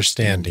with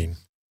understanding.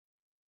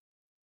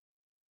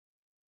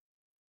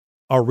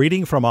 A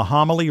reading from a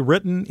homily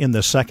written in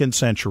the 2nd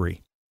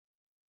century.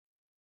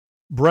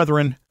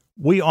 Brethren,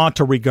 we ought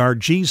to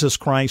regard Jesus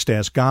Christ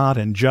as God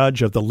and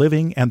Judge of the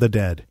living and the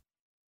dead.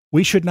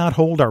 We should not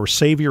hold our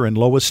Savior in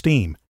low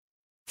esteem,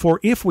 for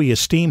if we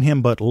esteem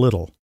him but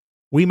little,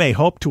 we may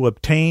hope to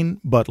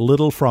obtain but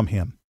little from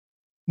him.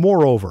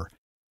 Moreover,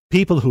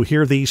 people who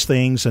hear these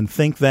things and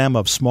think them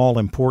of small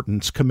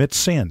importance commit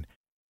sin,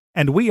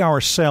 and we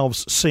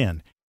ourselves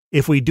sin,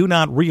 if we do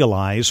not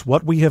realize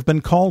what we have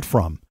been called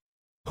from,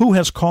 who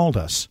has called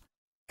us,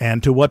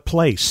 and to what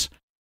place,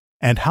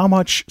 and how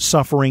much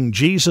suffering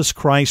Jesus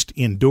Christ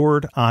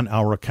endured on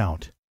our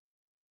account.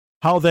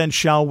 How then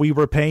shall we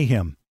repay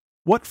him?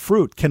 What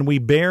fruit can we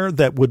bear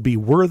that would be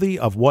worthy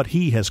of what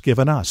he has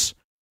given us?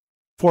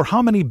 For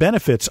how many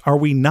benefits are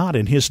we not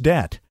in his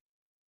debt?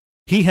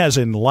 He has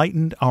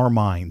enlightened our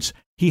minds.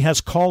 He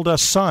has called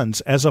us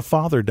sons as a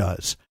father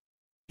does.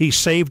 He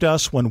saved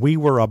us when we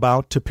were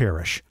about to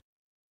perish.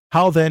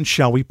 How then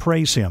shall we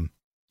praise him?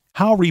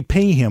 how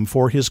repay him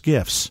for his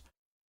gifts?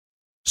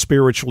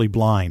 Spiritually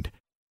blind,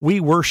 we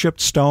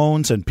worshipped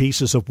stones and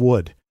pieces of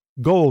wood,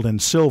 gold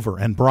and silver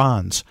and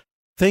bronze,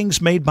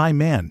 things made by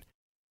men,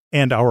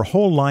 and our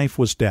whole life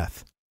was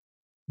death.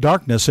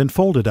 Darkness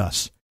enfolded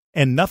us,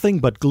 and nothing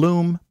but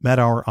gloom met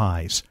our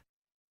eyes.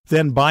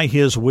 Then by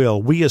his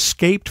will we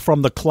escaped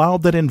from the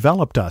cloud that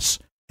enveloped us,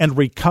 and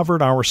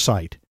recovered our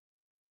sight.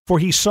 For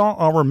he saw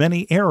our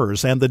many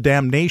errors and the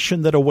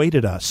damnation that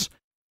awaited us,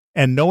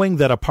 and knowing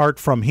that apart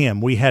from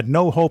him we had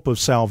no hope of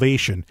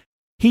salvation,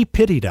 he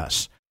pitied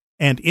us,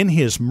 and in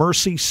his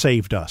mercy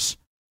saved us.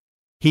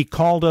 He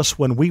called us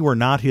when we were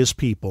not his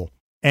people,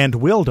 and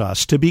willed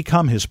us to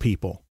become his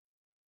people.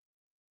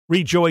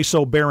 Rejoice,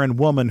 O barren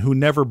woman who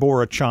never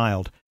bore a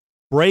child.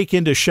 Break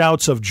into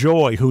shouts of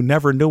joy who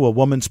never knew a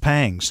woman's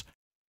pangs.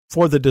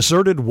 For the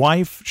deserted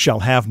wife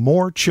shall have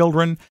more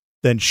children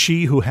than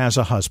she who has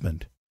a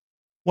husband.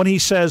 When he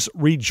says,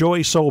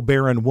 Rejoice, O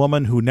barren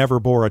woman who never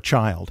bore a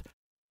child,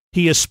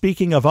 he is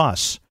speaking of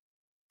us,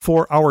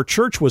 for our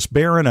church was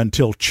barren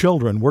until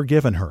children were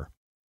given her.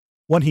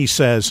 When he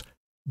says,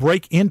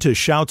 Break into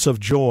shouts of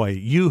joy,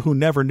 you who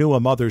never knew a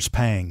mother's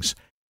pangs,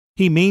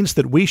 he means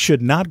that we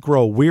should not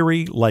grow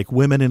weary like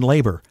women in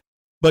labor,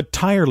 but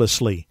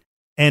tirelessly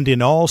and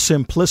in all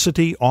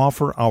simplicity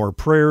offer our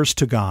prayers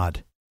to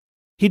God.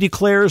 He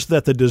declares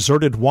that the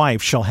deserted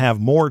wife shall have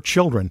more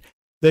children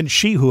than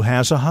she who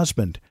has a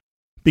husband,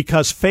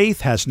 because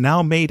faith has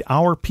now made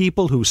our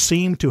people who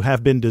seem to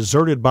have been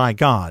deserted by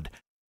God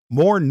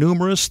more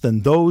numerous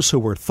than those who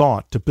were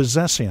thought to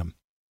possess him.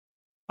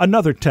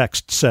 Another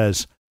text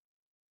says,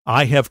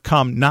 I have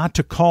come not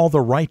to call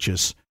the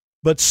righteous,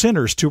 but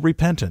sinners to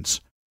repentance.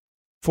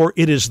 For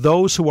it is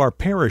those who are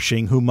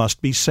perishing who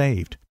must be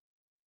saved.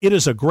 It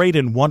is a great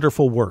and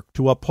wonderful work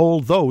to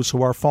uphold those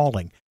who are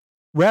falling,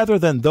 rather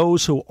than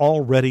those who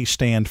already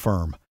stand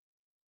firm.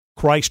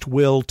 Christ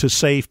willed to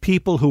save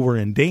people who were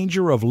in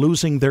danger of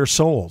losing their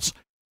souls,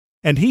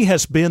 and he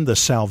has been the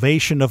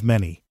salvation of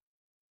many.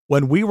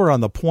 When we were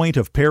on the point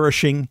of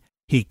perishing,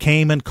 he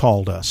came and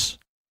called us.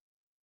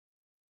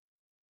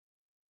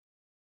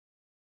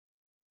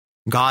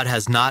 God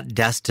has not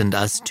destined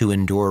us to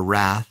endure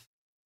wrath,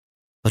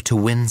 but to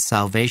win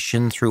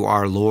salvation through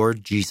our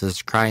Lord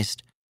Jesus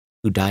Christ,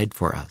 who died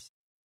for us,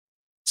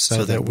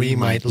 so that we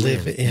might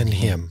live in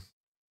him.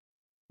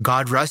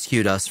 God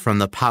rescued us from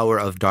the power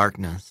of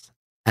darkness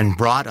and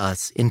brought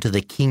us into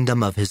the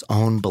kingdom of his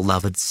own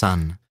beloved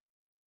Son,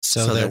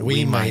 so that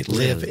we might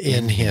live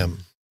in him.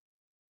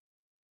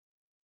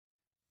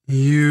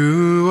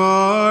 You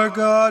are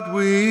God,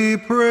 we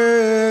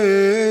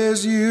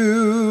praise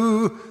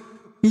you.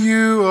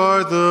 You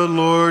are the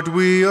Lord,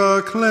 we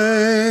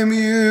acclaim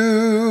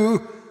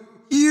you.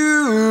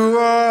 You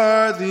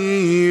are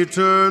the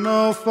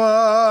eternal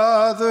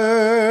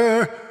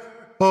Father.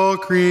 All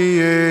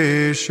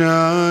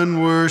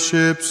creation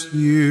worships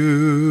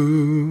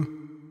you.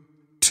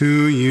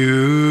 To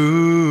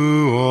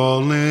you,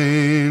 all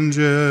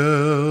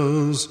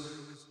angels,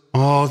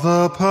 all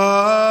the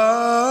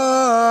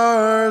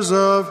powers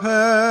of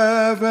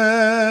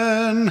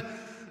heaven,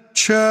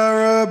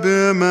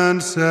 cherubim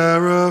and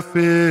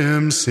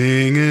seraphim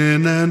sing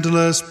in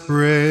endless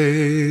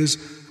praise.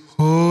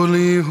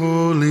 Holy,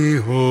 holy,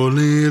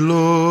 holy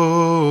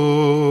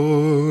Lord,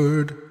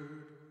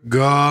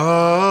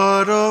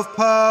 God of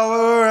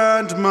power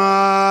and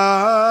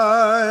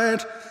might,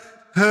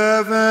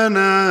 heaven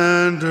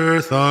and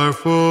earth are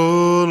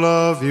full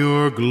of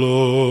your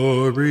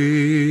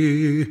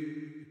glory.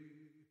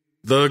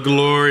 The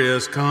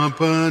glorious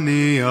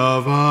company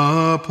of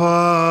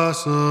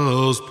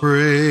apostles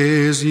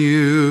praise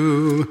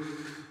you.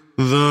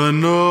 The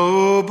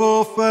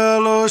noble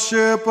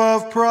fellowship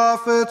of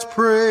prophets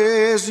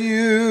praise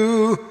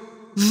you.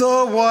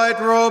 The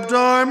white-robed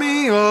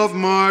army of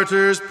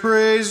martyrs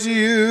praise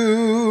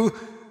you.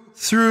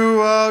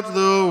 Throughout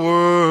the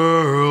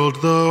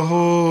world, the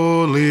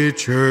Holy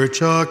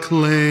Church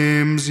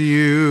acclaims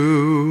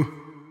you.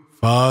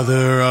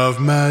 Father of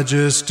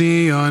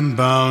majesty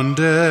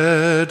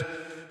unbounded,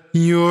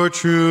 your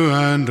true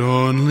and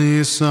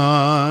only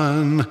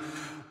Son,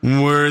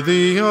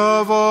 worthy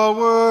of all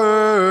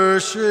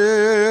worship,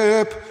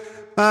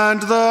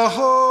 and the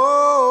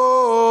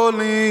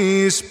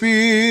Holy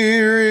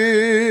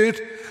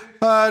Spirit,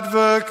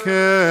 advocate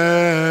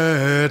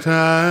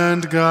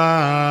and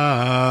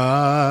guide.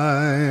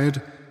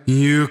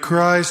 You,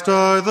 Christ,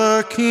 are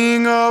the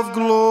King of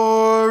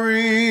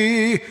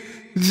glory,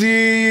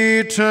 the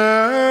eternal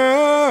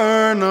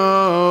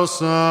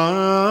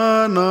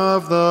Son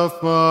of the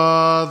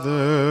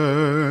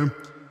Father.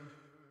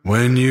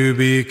 When you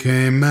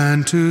became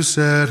man to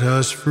set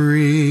us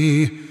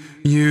free,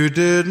 you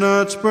did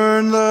not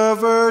spurn the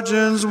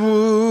Virgin's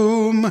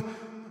womb.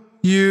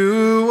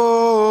 You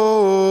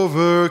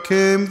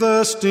overcame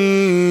the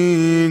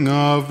sting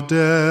of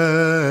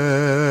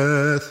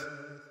death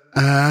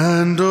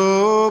and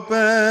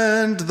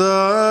opened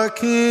the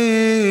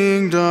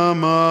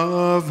kingdom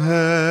of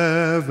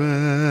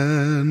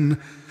heaven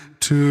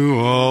to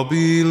all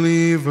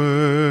believers.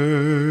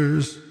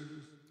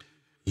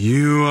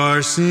 You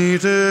are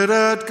seated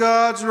at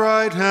God's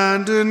right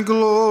hand in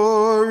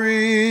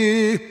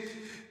glory.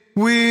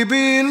 We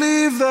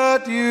believe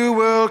that you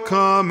will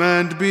come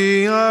and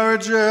be our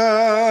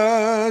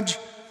judge.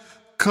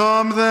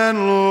 Come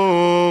then,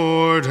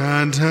 Lord,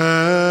 and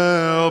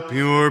help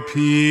your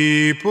people,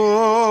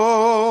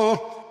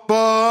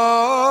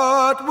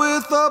 but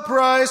with the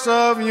price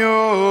of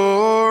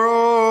your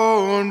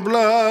own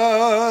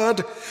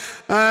blood,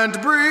 and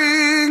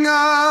bring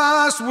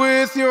us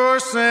with your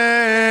saints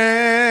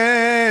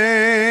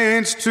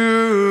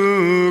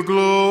to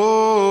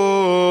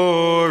glory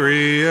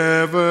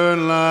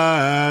everlasting.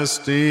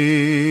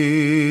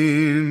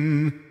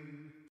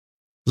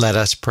 Let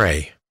us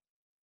pray.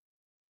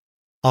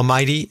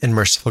 Almighty and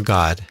merciful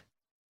God,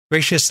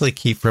 graciously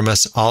keep from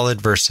us all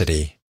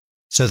adversity,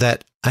 so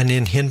that,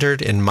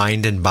 unhindered in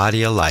mind and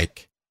body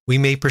alike, we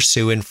may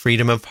pursue in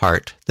freedom of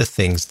heart the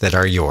things that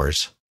are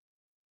yours.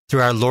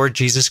 Through our Lord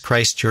Jesus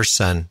Christ, your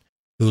Son,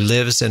 who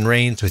lives and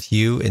reigns with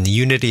you in the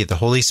unity of the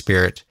Holy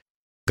Spirit,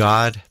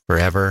 God,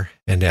 forever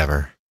and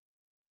ever.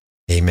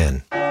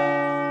 Amen.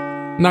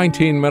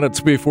 19 minutes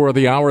before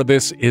the hour,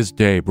 this is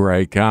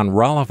Daybreak on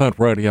Relevant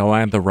Radio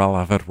and the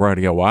Relevant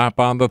Radio app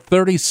on the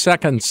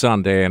 32nd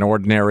Sunday in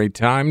Ordinary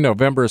Time,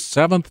 November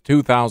 7th,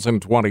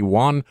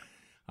 2021.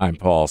 I'm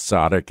Paul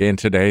Sadek. In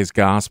today's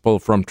Gospel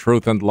from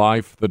Truth and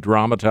Life, the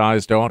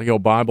dramatized audio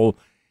Bible,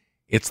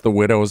 it's the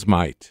widow's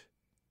mite.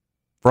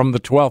 From the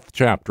 12th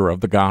chapter of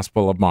the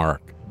Gospel of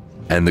Mark.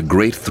 And the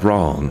great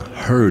throng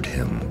heard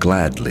him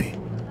gladly.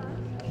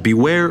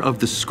 Beware of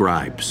the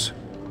scribes,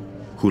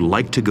 who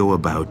like to go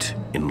about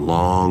in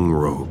long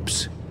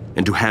robes,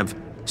 and to have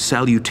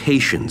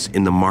salutations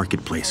in the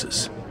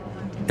marketplaces,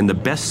 and the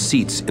best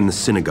seats in the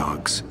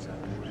synagogues,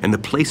 and the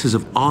places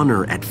of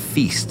honor at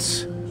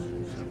feasts,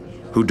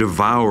 who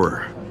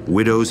devour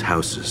widows'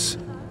 houses,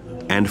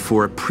 and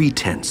for a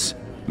pretense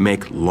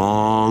make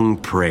long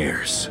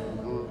prayers.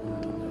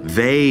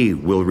 They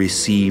will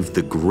receive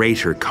the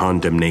greater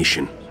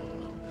condemnation.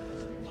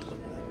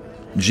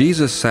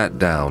 Jesus sat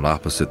down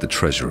opposite the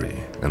treasury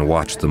and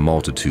watched the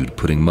multitude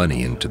putting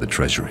money into the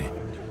treasury.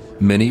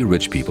 Many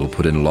rich people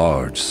put in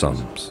large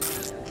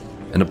sums.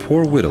 And a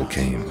poor widow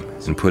came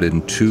and put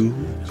in 2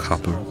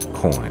 copper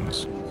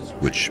coins,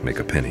 which make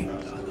a penny.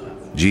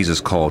 Jesus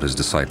called his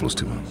disciples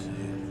to him.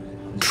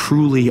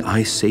 Truly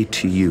I say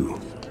to you,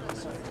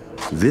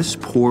 this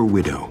poor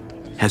widow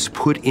has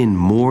put in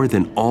more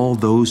than all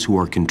those who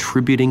are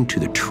contributing to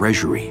the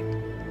treasury.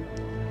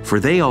 For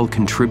they all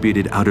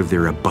contributed out of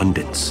their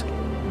abundance.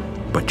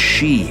 But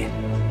she,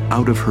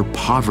 out of her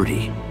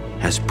poverty,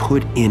 has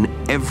put in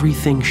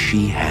everything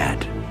she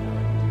had,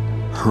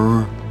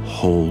 her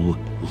whole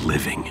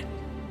living.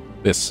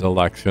 This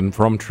selection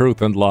from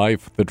Truth and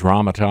Life, the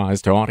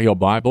dramatized audio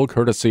Bible,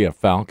 courtesy of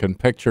Falcon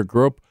Picture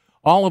Group.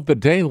 All of the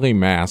daily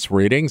Mass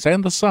readings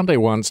and the Sunday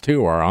ones,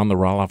 too, are on the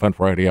Relevant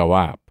Radio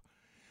app.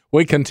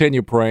 We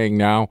continue praying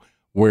now.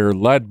 We're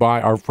led by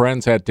our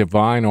friends at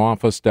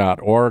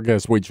divineoffice.org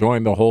as we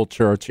join the whole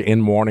church in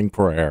morning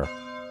prayer.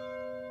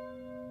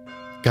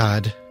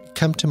 God,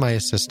 come to my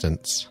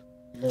assistance.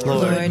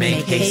 Lord,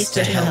 make haste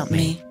to help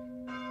me.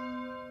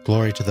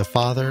 Glory to the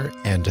Father,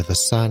 and to the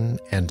Son,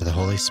 and to the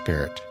Holy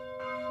Spirit.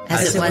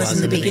 As it was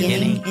in the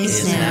beginning,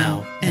 is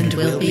now, and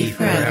will be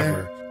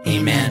forever.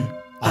 Amen.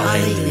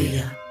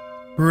 Alleluia.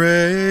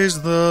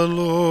 Praise the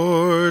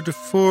Lord,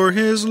 for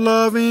his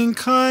loving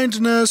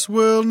kindness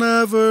will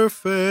never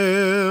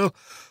fail.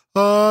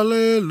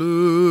 Alleluia.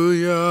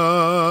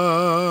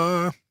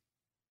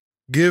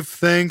 Give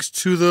thanks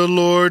to the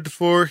Lord,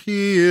 for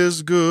he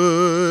is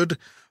good,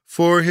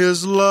 for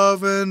his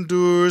love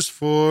endures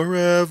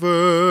forever.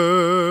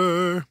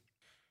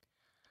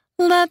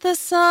 Let the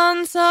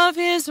sons of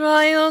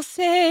Israel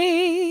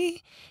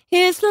say,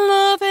 his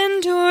love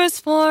endures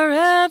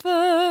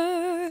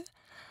forever.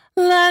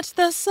 Let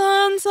the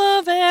sons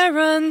of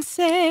Aaron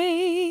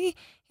say,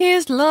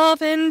 his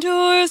love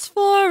endures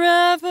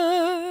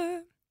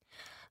forever.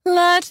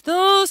 Let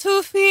those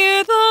who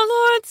fear the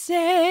Lord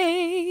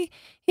say,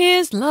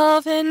 his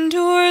love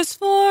endures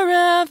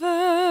forever.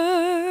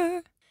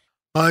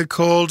 I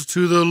called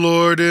to the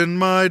Lord in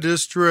my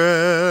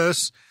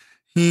distress.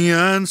 He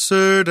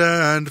answered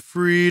and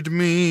freed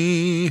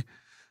me.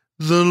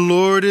 The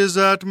Lord is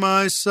at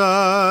my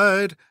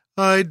side.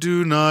 I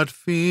do not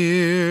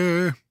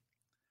fear.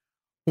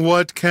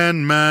 What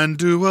can man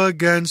do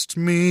against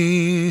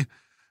me?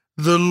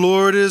 The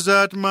Lord is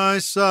at my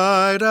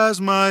side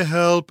as my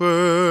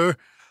helper.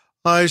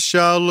 I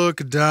shall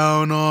look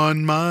down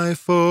on my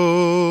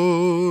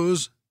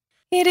foes.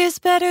 It is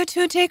better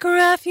to take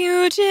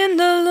refuge in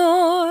the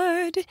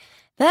Lord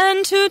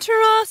than to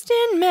trust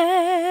in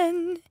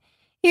men.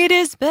 It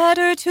is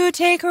better to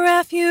take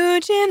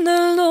refuge in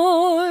the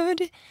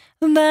Lord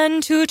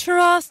than to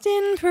trust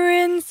in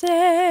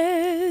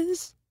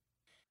princes.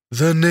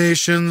 The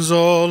nations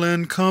all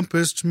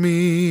encompassed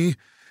me.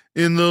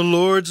 In the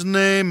Lord's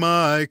name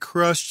I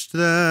crushed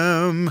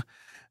them.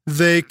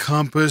 They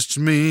compassed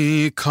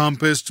me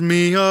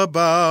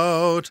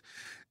about.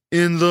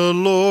 In the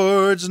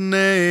Lord's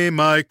name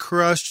I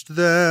crushed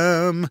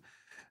them.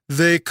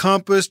 They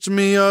compassed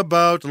me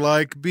about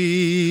like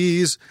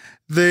bees.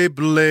 They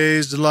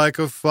blazed like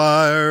a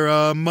fire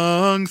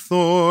among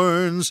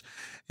thorns.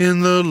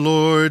 In the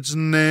Lord's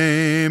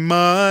name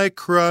I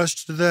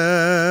crushed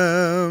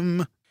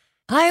them.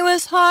 I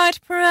was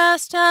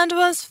hard-pressed and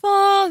was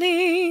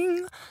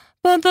falling,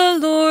 but the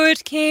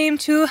Lord came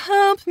to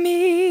help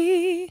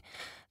me.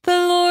 The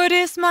Lord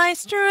is my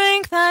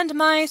strength and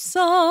my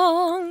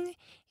song.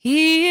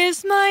 He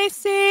is my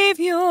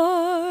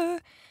Savior.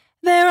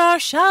 There are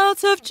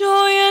shouts of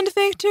joy and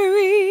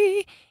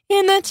victory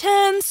in the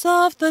tents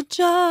of the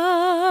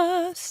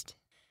just.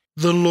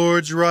 The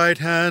Lord's right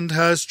hand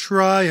has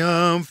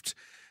triumphed.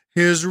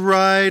 His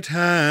right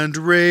hand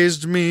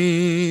raised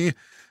me.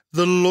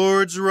 The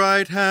Lord's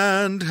right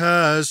hand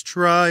has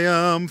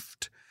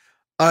triumphed.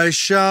 I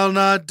shall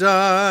not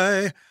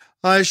die.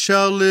 I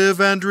shall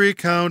live and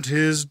recount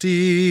his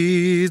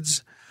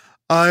deeds.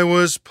 I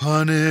was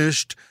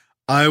punished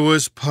by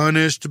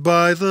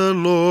the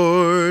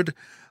Lord,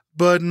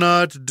 but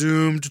not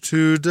doomed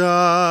to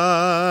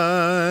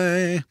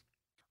die.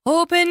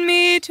 Open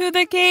me to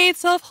the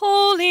gates of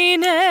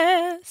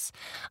holiness.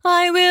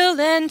 I will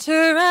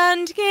enter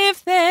and give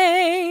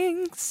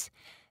thanks.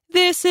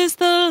 This is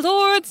the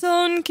Lord's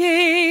own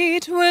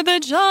gate, where the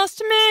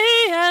just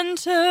may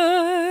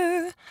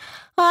enter.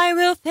 I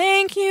will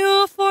thank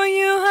you, for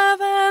you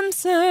have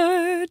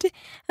answered,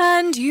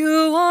 and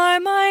you are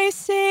my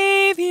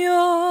Savior.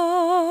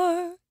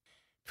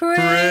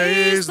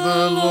 Praise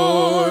the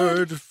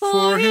Lord,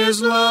 for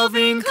his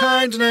loving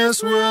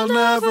kindness will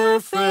never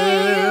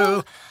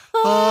fail.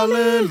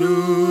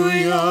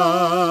 Alleluia.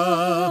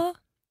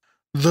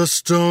 The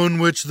stone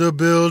which the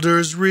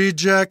builders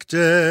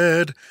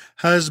rejected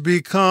has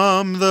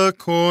become the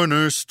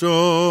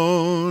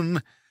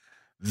cornerstone.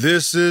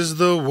 This is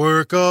the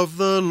work of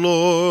the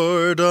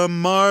Lord, a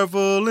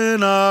marvel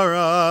in our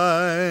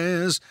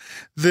eyes.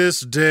 This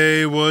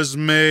day was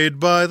made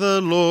by the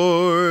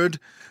Lord.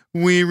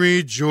 We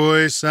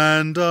rejoice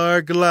and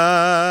are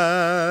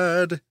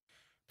glad.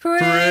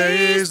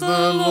 Praise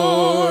the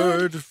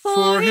Lord,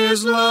 for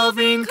his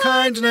loving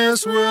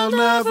kindness will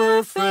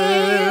never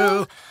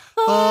fail.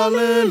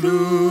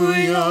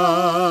 Alleluia.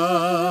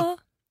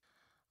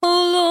 O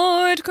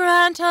Lord,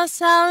 grant us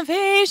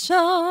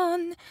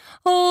salvation.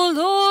 O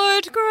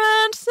Lord,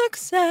 grant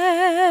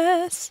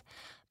success.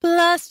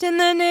 Blessed in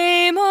the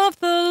name of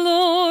the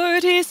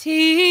Lord is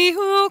he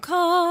who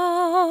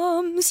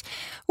comes.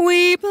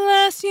 We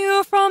bless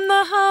you from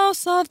the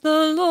house of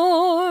the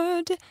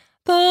Lord.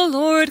 The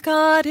Lord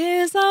God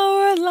is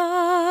our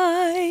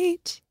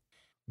light.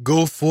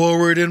 Go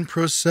forward in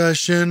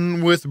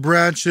procession with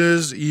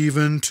branches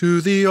even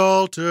to the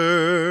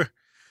altar.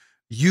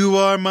 You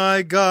are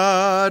my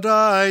God,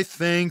 I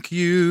thank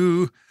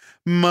you.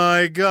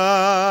 My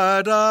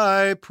God,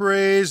 I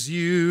praise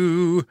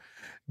you.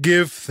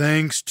 Give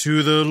thanks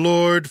to the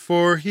Lord,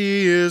 for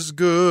he is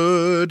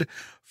good,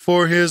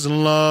 for his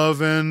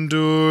love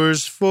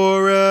endures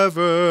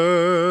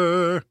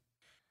forever.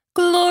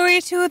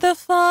 Glory to the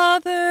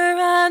Father,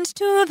 and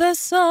to the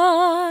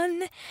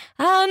Son,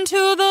 and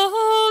to the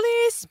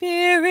Holy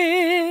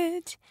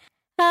Spirit,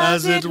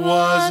 as it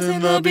was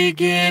in the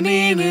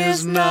beginning,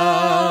 is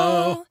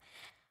now,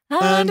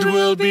 and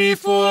will be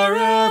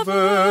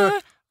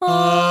forever.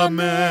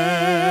 Amen.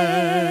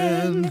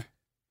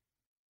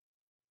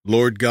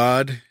 Lord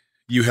God,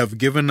 you have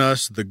given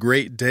us the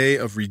great day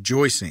of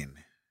rejoicing.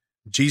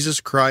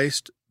 Jesus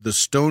Christ, the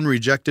stone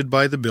rejected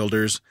by the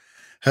builders,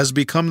 has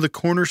become the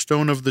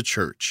cornerstone of the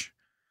church,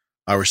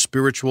 our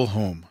spiritual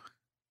home.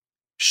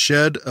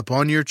 Shed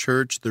upon your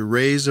church the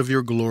rays of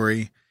your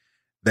glory,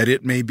 that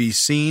it may be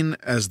seen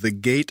as the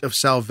gate of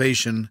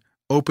salvation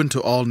open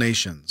to all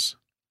nations.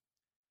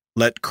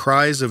 Let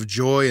cries of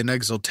joy and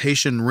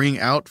exultation ring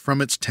out from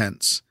its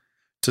tents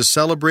to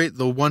celebrate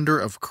the wonder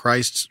of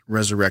Christ's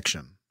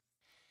resurrection.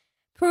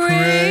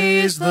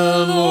 Praise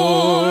the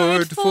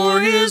Lord, for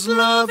his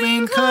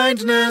loving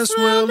kindness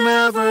will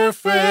never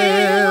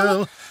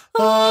fail.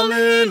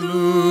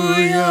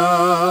 Alleluia.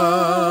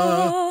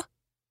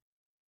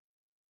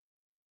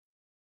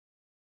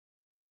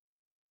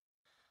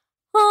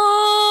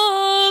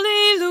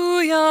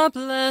 Alleluia,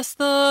 bless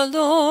the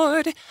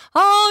Lord,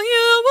 all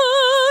you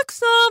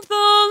works of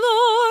the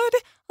Lord.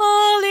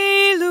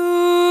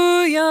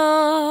 Alleluia.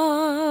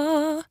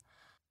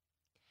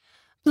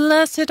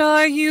 Blessed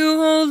are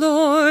you, O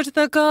Lord,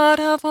 the God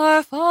of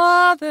our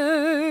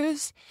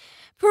fathers,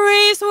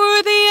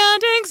 praiseworthy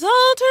and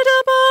exalted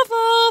above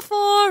all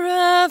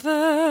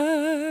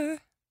forever.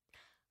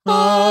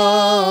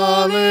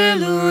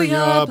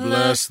 Alleluia,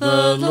 bless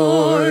the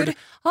Lord,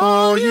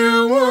 all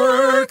you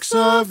works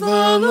of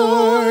the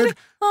Lord.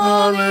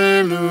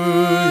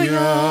 Alleluia.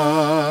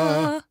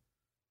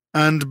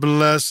 And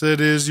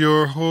blessed is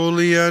your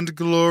holy and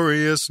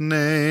glorious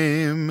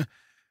name,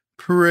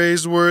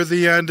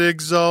 praiseworthy and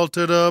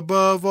exalted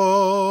above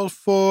all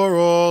for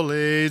all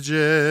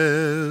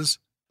ages.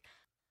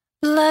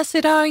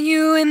 Blessed are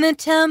you in the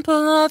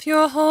temple of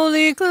your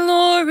holy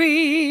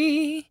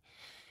glory,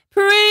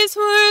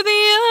 praiseworthy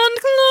and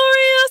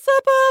glorious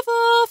above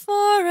all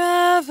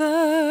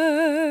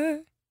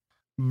forever.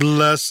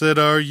 Blessed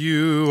are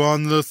you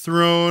on the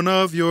throne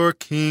of your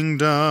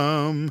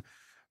kingdom,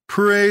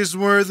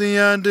 praiseworthy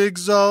and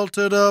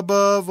exalted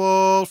above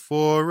all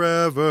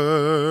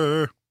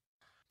forever.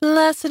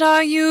 Blessed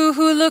are you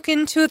who look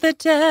into the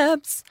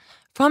depths,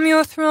 from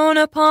your throne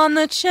upon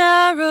the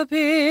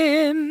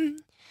cherubim,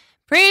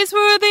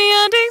 praiseworthy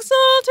and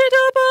exalted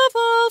above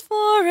all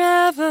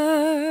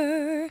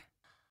forever.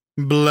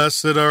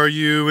 Blessed are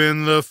you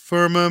in the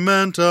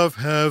firmament of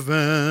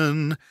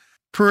heaven,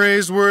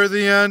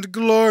 praiseworthy and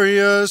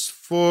glorious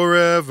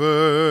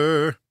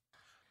forever.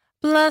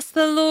 Bless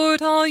the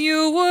Lord, all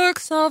you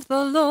works of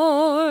the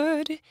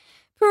Lord.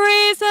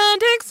 Praise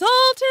and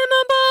exalt him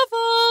above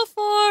all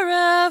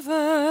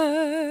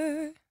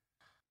forever.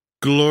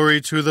 Glory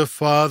to the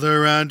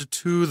Father, and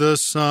to the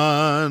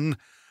Son,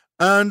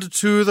 and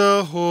to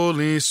the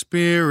Holy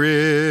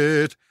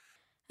Spirit,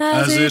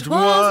 as it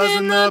was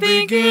in the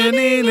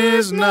beginning,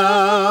 is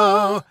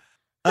now,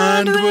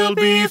 and will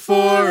be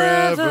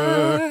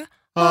forever.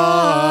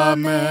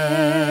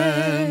 Amen.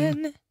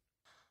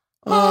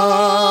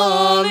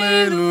 Alleluia,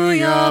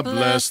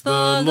 bless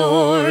the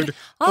Lord,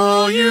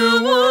 all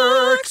you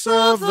works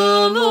of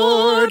the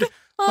Lord.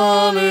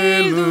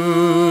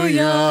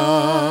 Alleluia.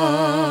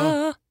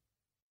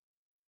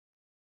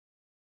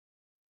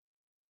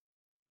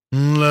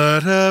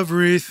 Let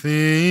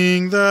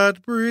everything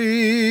that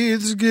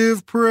breathes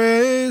give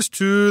praise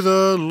to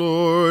the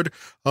Lord.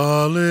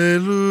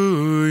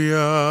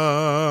 Alleluia.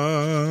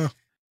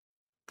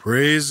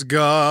 Praise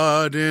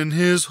God in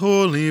his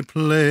holy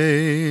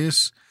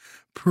place.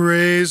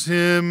 Praise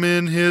him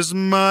in his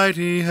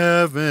mighty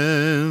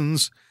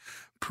heavens.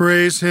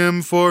 Praise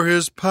him for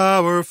his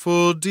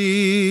powerful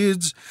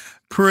deeds.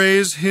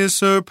 Praise his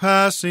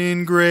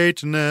surpassing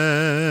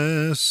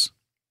greatness.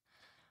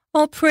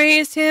 Oh,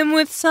 praise him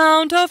with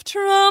sound of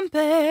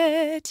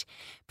trumpet.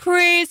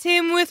 Praise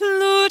him with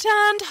lute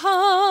and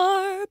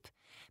harp.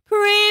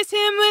 Praise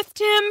him with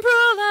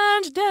timbrel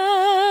and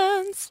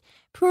dance.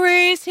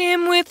 Praise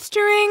him with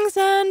strings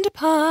and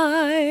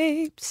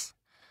pipes.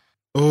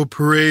 Oh,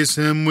 praise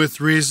him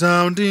with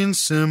resounding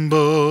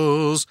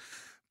cymbals.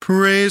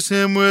 Praise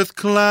him with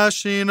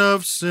clashing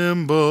of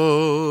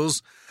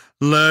cymbals.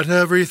 Let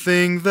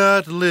everything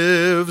that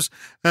lives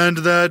and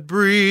that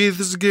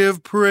breathes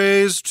give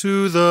praise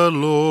to the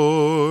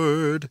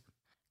Lord.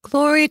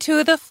 Glory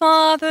to the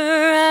Father,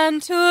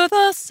 and to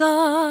the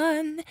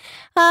Son,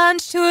 and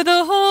to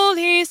the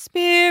Holy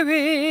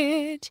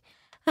Spirit,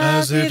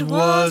 as it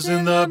was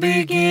in the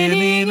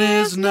beginning,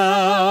 is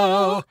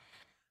now,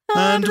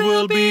 and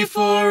will be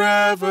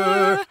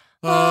forever.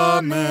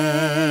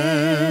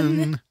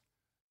 Amen.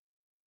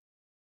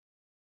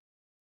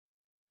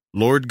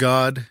 Lord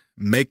God,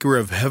 maker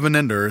of heaven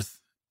and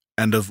earth,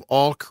 and of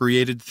all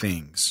created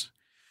things,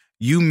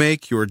 you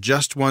make your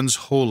just ones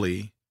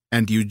holy,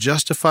 and you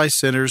justify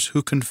sinners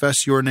who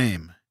confess your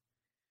name.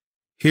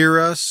 Hear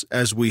us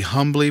as we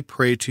humbly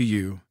pray to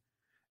you.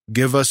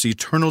 Give us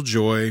eternal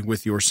joy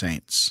with your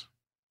saints.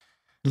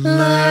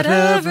 Let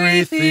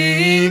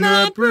everything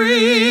that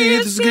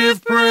breathes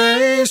give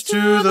praise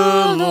to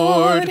the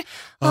Lord.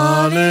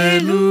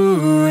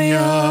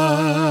 Alleluia.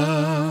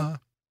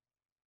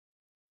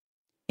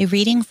 A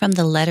reading from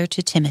the letter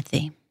to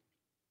Timothy.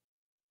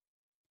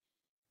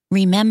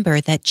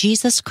 Remember that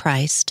Jesus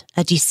Christ,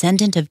 a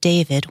descendant of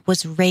David,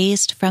 was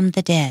raised from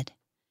the dead.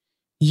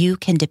 You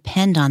can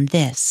depend on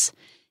this.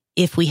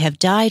 If we have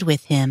died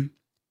with him,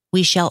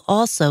 we shall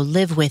also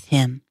live with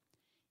him.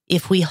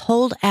 If we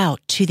hold out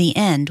to the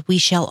end, we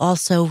shall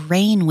also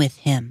reign with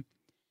him.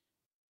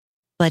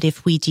 But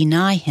if we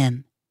deny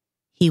him,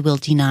 he will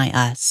deny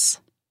us.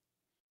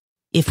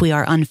 If we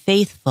are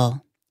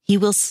unfaithful, he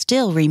will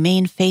still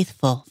remain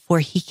faithful, for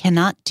he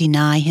cannot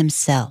deny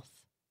himself.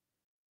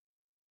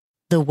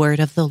 The word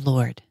of the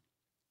Lord.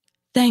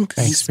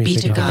 Thanks be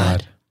to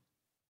God.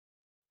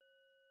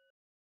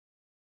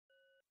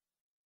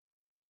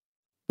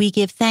 We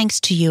give thanks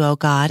to you, O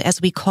God,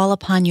 as we call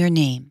upon your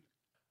name.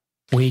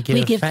 We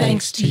give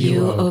thanks to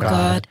you, O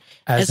God,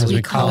 as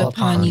we call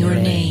upon your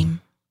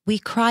name. We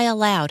cry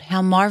aloud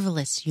how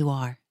marvelous you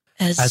are.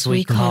 As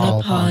we call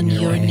upon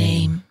your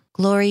name.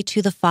 Glory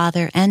to the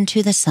Father, and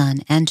to the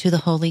Son, and to the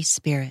Holy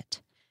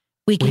Spirit.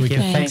 We give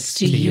thanks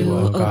to you,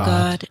 O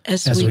God,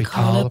 as we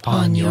call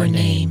upon your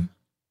name.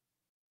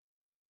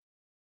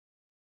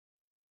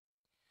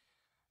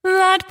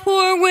 That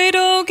poor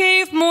widow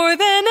gave more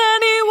than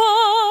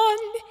anyone,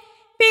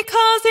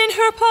 because in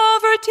her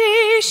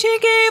poverty she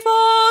gave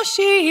all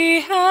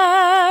she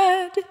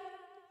had.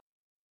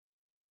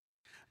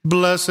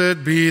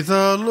 Blessed be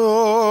the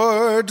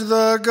Lord,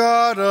 the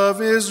God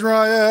of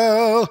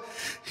Israel.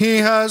 He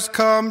has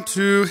come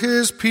to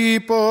his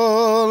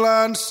people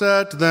and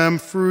set them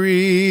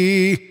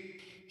free.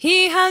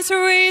 He has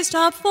raised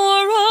up for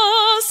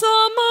us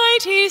a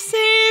mighty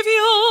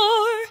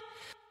Savior,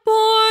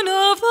 born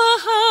of the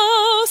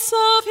house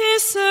of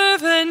his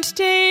servant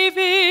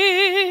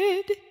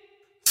David.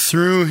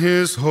 Through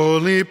his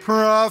holy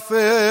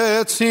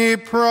prophets he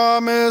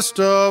promised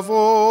of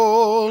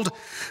old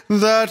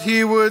that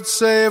he would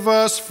save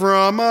us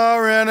from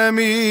our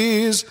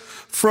enemies,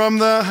 from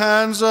the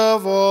hands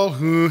of all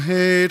who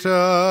hate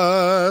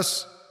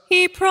us.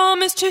 He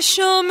promised to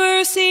show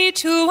mercy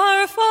to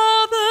our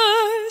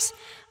fathers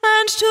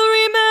and to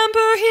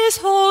remember his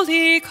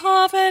holy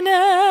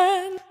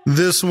covenant.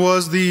 This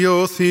was the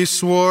oath he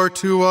swore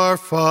to our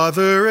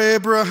father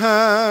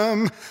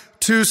Abraham,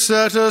 to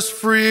set us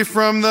free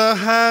from the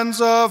hands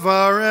of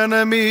our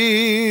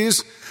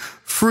enemies,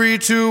 free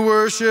to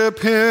worship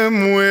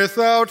him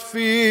without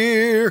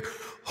fear,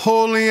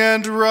 holy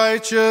and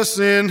righteous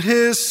in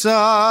his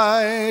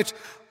sight,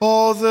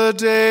 all the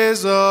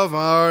days of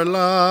our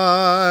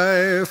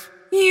life.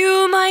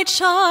 You, my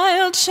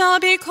child, shall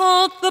be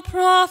called the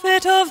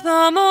prophet of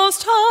the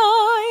Most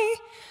High,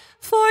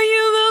 for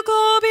you will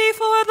go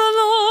before the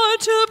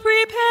Lord to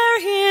prepare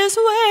his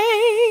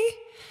way,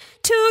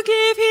 to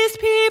give his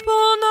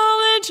people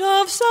knowledge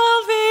of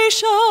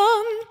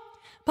salvation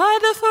by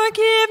the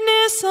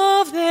forgiveness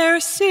of their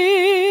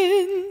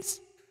sins.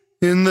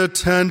 In the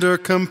tender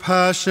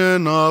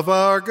compassion of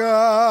our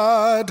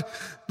God,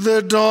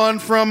 the dawn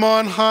from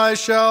on high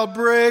shall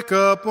break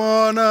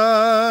upon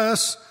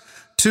us,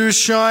 to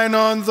shine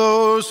on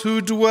those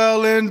who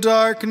dwell in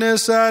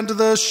darkness and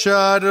the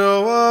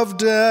shadow of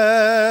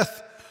death,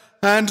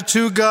 and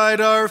to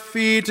guide our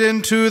feet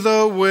into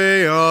the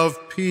way of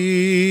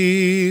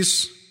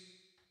peace.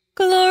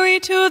 Glory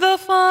to the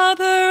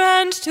Father,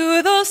 and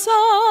to the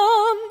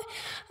Son,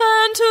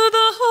 and to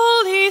the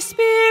Holy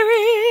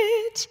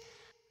Spirit,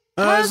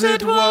 as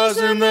it was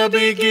in the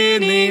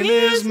beginning,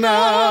 is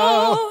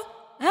now,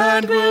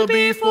 and will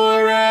be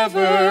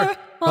forever.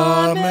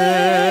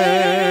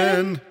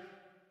 Amen.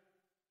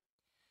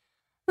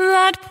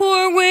 That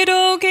poor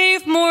widow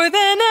gave more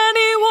than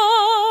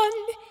anyone,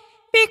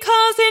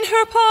 because in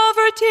her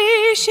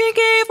poverty she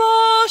gave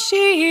all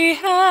she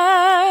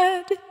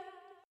had.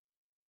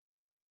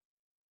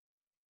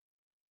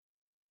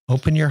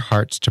 Open your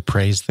hearts to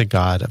praise the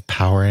God of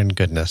power and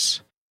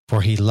goodness,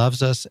 for he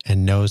loves us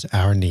and knows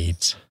our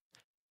needs.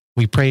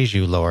 We praise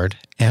you, Lord,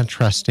 and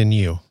trust in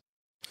you.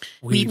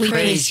 We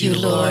praise you,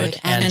 Lord,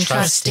 and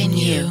trust in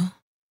you.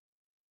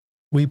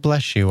 We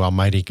bless you,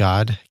 Almighty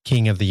God,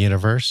 King of the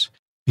universe,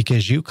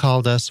 because you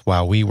called us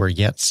while we were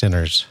yet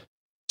sinners,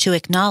 to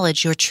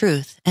acknowledge your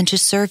truth and to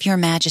serve your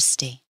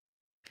majesty.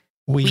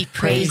 We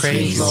praise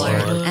you,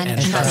 Lord,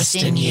 and trust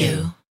in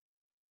you.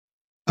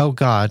 O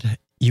God,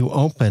 you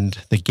opened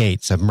the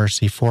gates of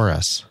mercy for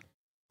us.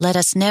 Let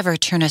us never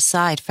turn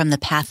aside from the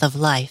path of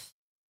life.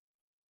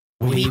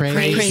 We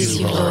praise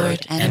you,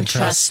 Lord, and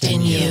trust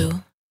in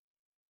you.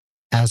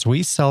 As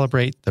we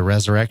celebrate the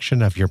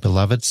resurrection of your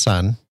beloved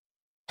Son,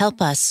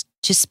 help us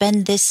to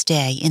spend this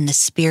day in the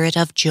spirit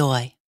of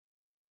joy.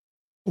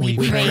 We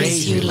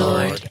praise you,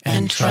 Lord,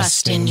 and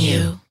trust in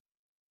you.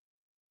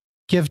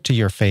 Give to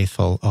your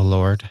faithful, O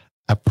Lord,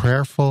 a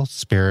prayerful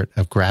spirit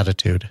of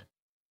gratitude,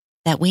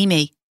 that we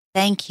may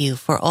thank you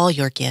for all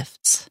your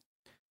gifts.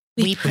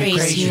 We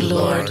praise you,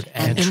 Lord,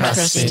 and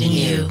trust in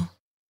you.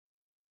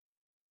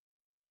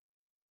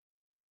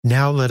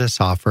 Now let us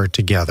offer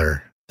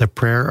together the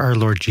prayer our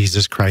Lord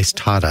Jesus Christ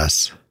taught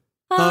us.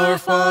 Our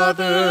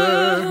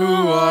Father,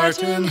 who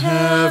art in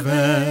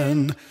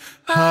heaven,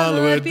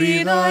 hallowed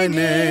be thy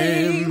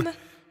name.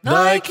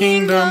 Thy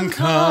kingdom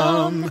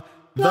come,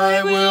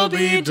 thy will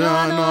be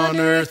done on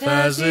earth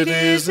as it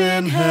is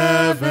in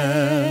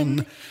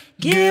heaven.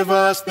 Give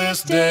us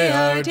this day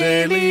our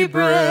daily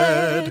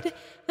bread,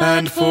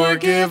 and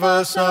forgive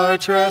us our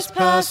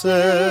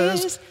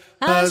trespasses,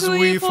 as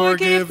we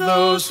forgive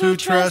those who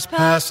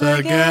trespass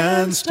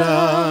against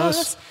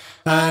us.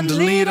 And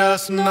lead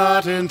us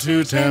not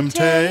into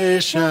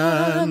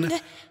temptation,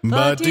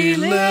 but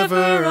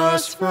deliver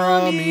us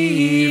from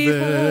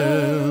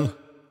evil.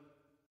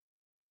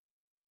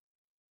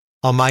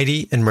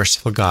 Almighty and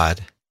merciful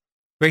God,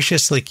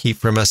 graciously keep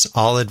from us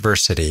all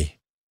adversity,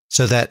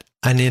 so that,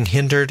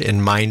 unhindered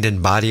in mind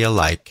and body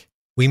alike,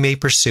 we may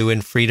pursue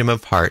in freedom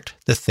of heart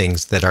the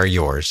things that are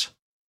yours.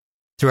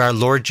 Through our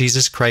Lord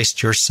Jesus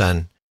Christ, your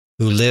Son,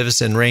 who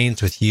lives and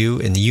reigns with you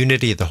in the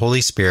unity of the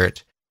Holy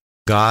Spirit,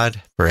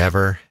 God,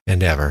 forever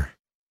and ever.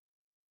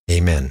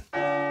 Amen.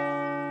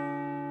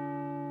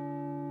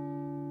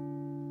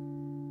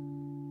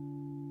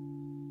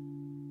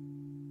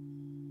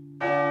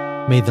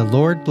 May the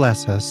Lord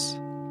bless us,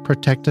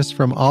 protect us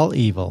from all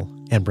evil,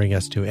 and bring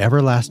us to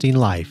everlasting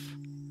life.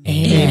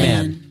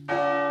 Amen.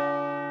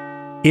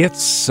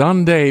 It's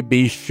Sunday.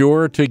 Be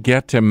sure to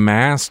get to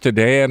Mass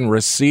today and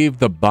receive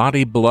the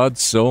body, blood,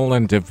 soul,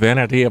 and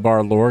divinity of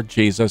our Lord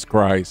Jesus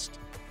Christ.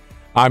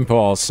 I'm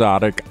Paul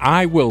Sadek.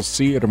 I will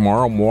see you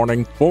tomorrow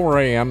morning, 4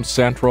 a.m.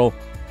 Central.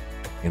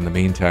 In the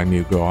meantime,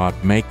 you go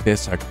out, make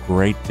this a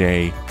great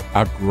day,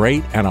 a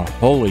great and a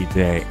holy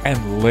day,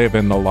 and live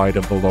in the light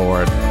of the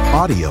Lord.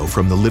 Audio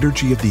from the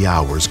Liturgy of the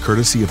Hours,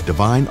 courtesy of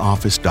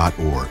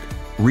DivineOffice.org.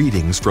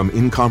 Readings from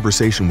In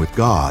Conversation with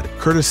God,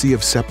 courtesy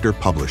of Scepter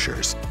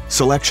Publishers.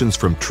 Selections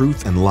from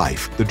Truth and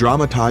Life, the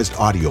dramatized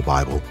audio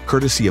Bible,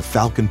 courtesy of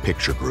Falcon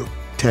Picture Group.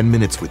 10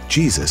 Minutes with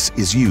Jesus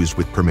is used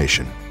with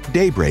permission.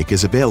 Daybreak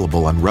is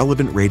available on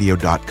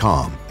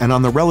relevantradio.com and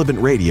on the Relevant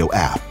Radio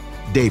app.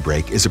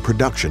 Daybreak is a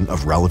production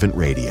of Relevant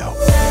Radio.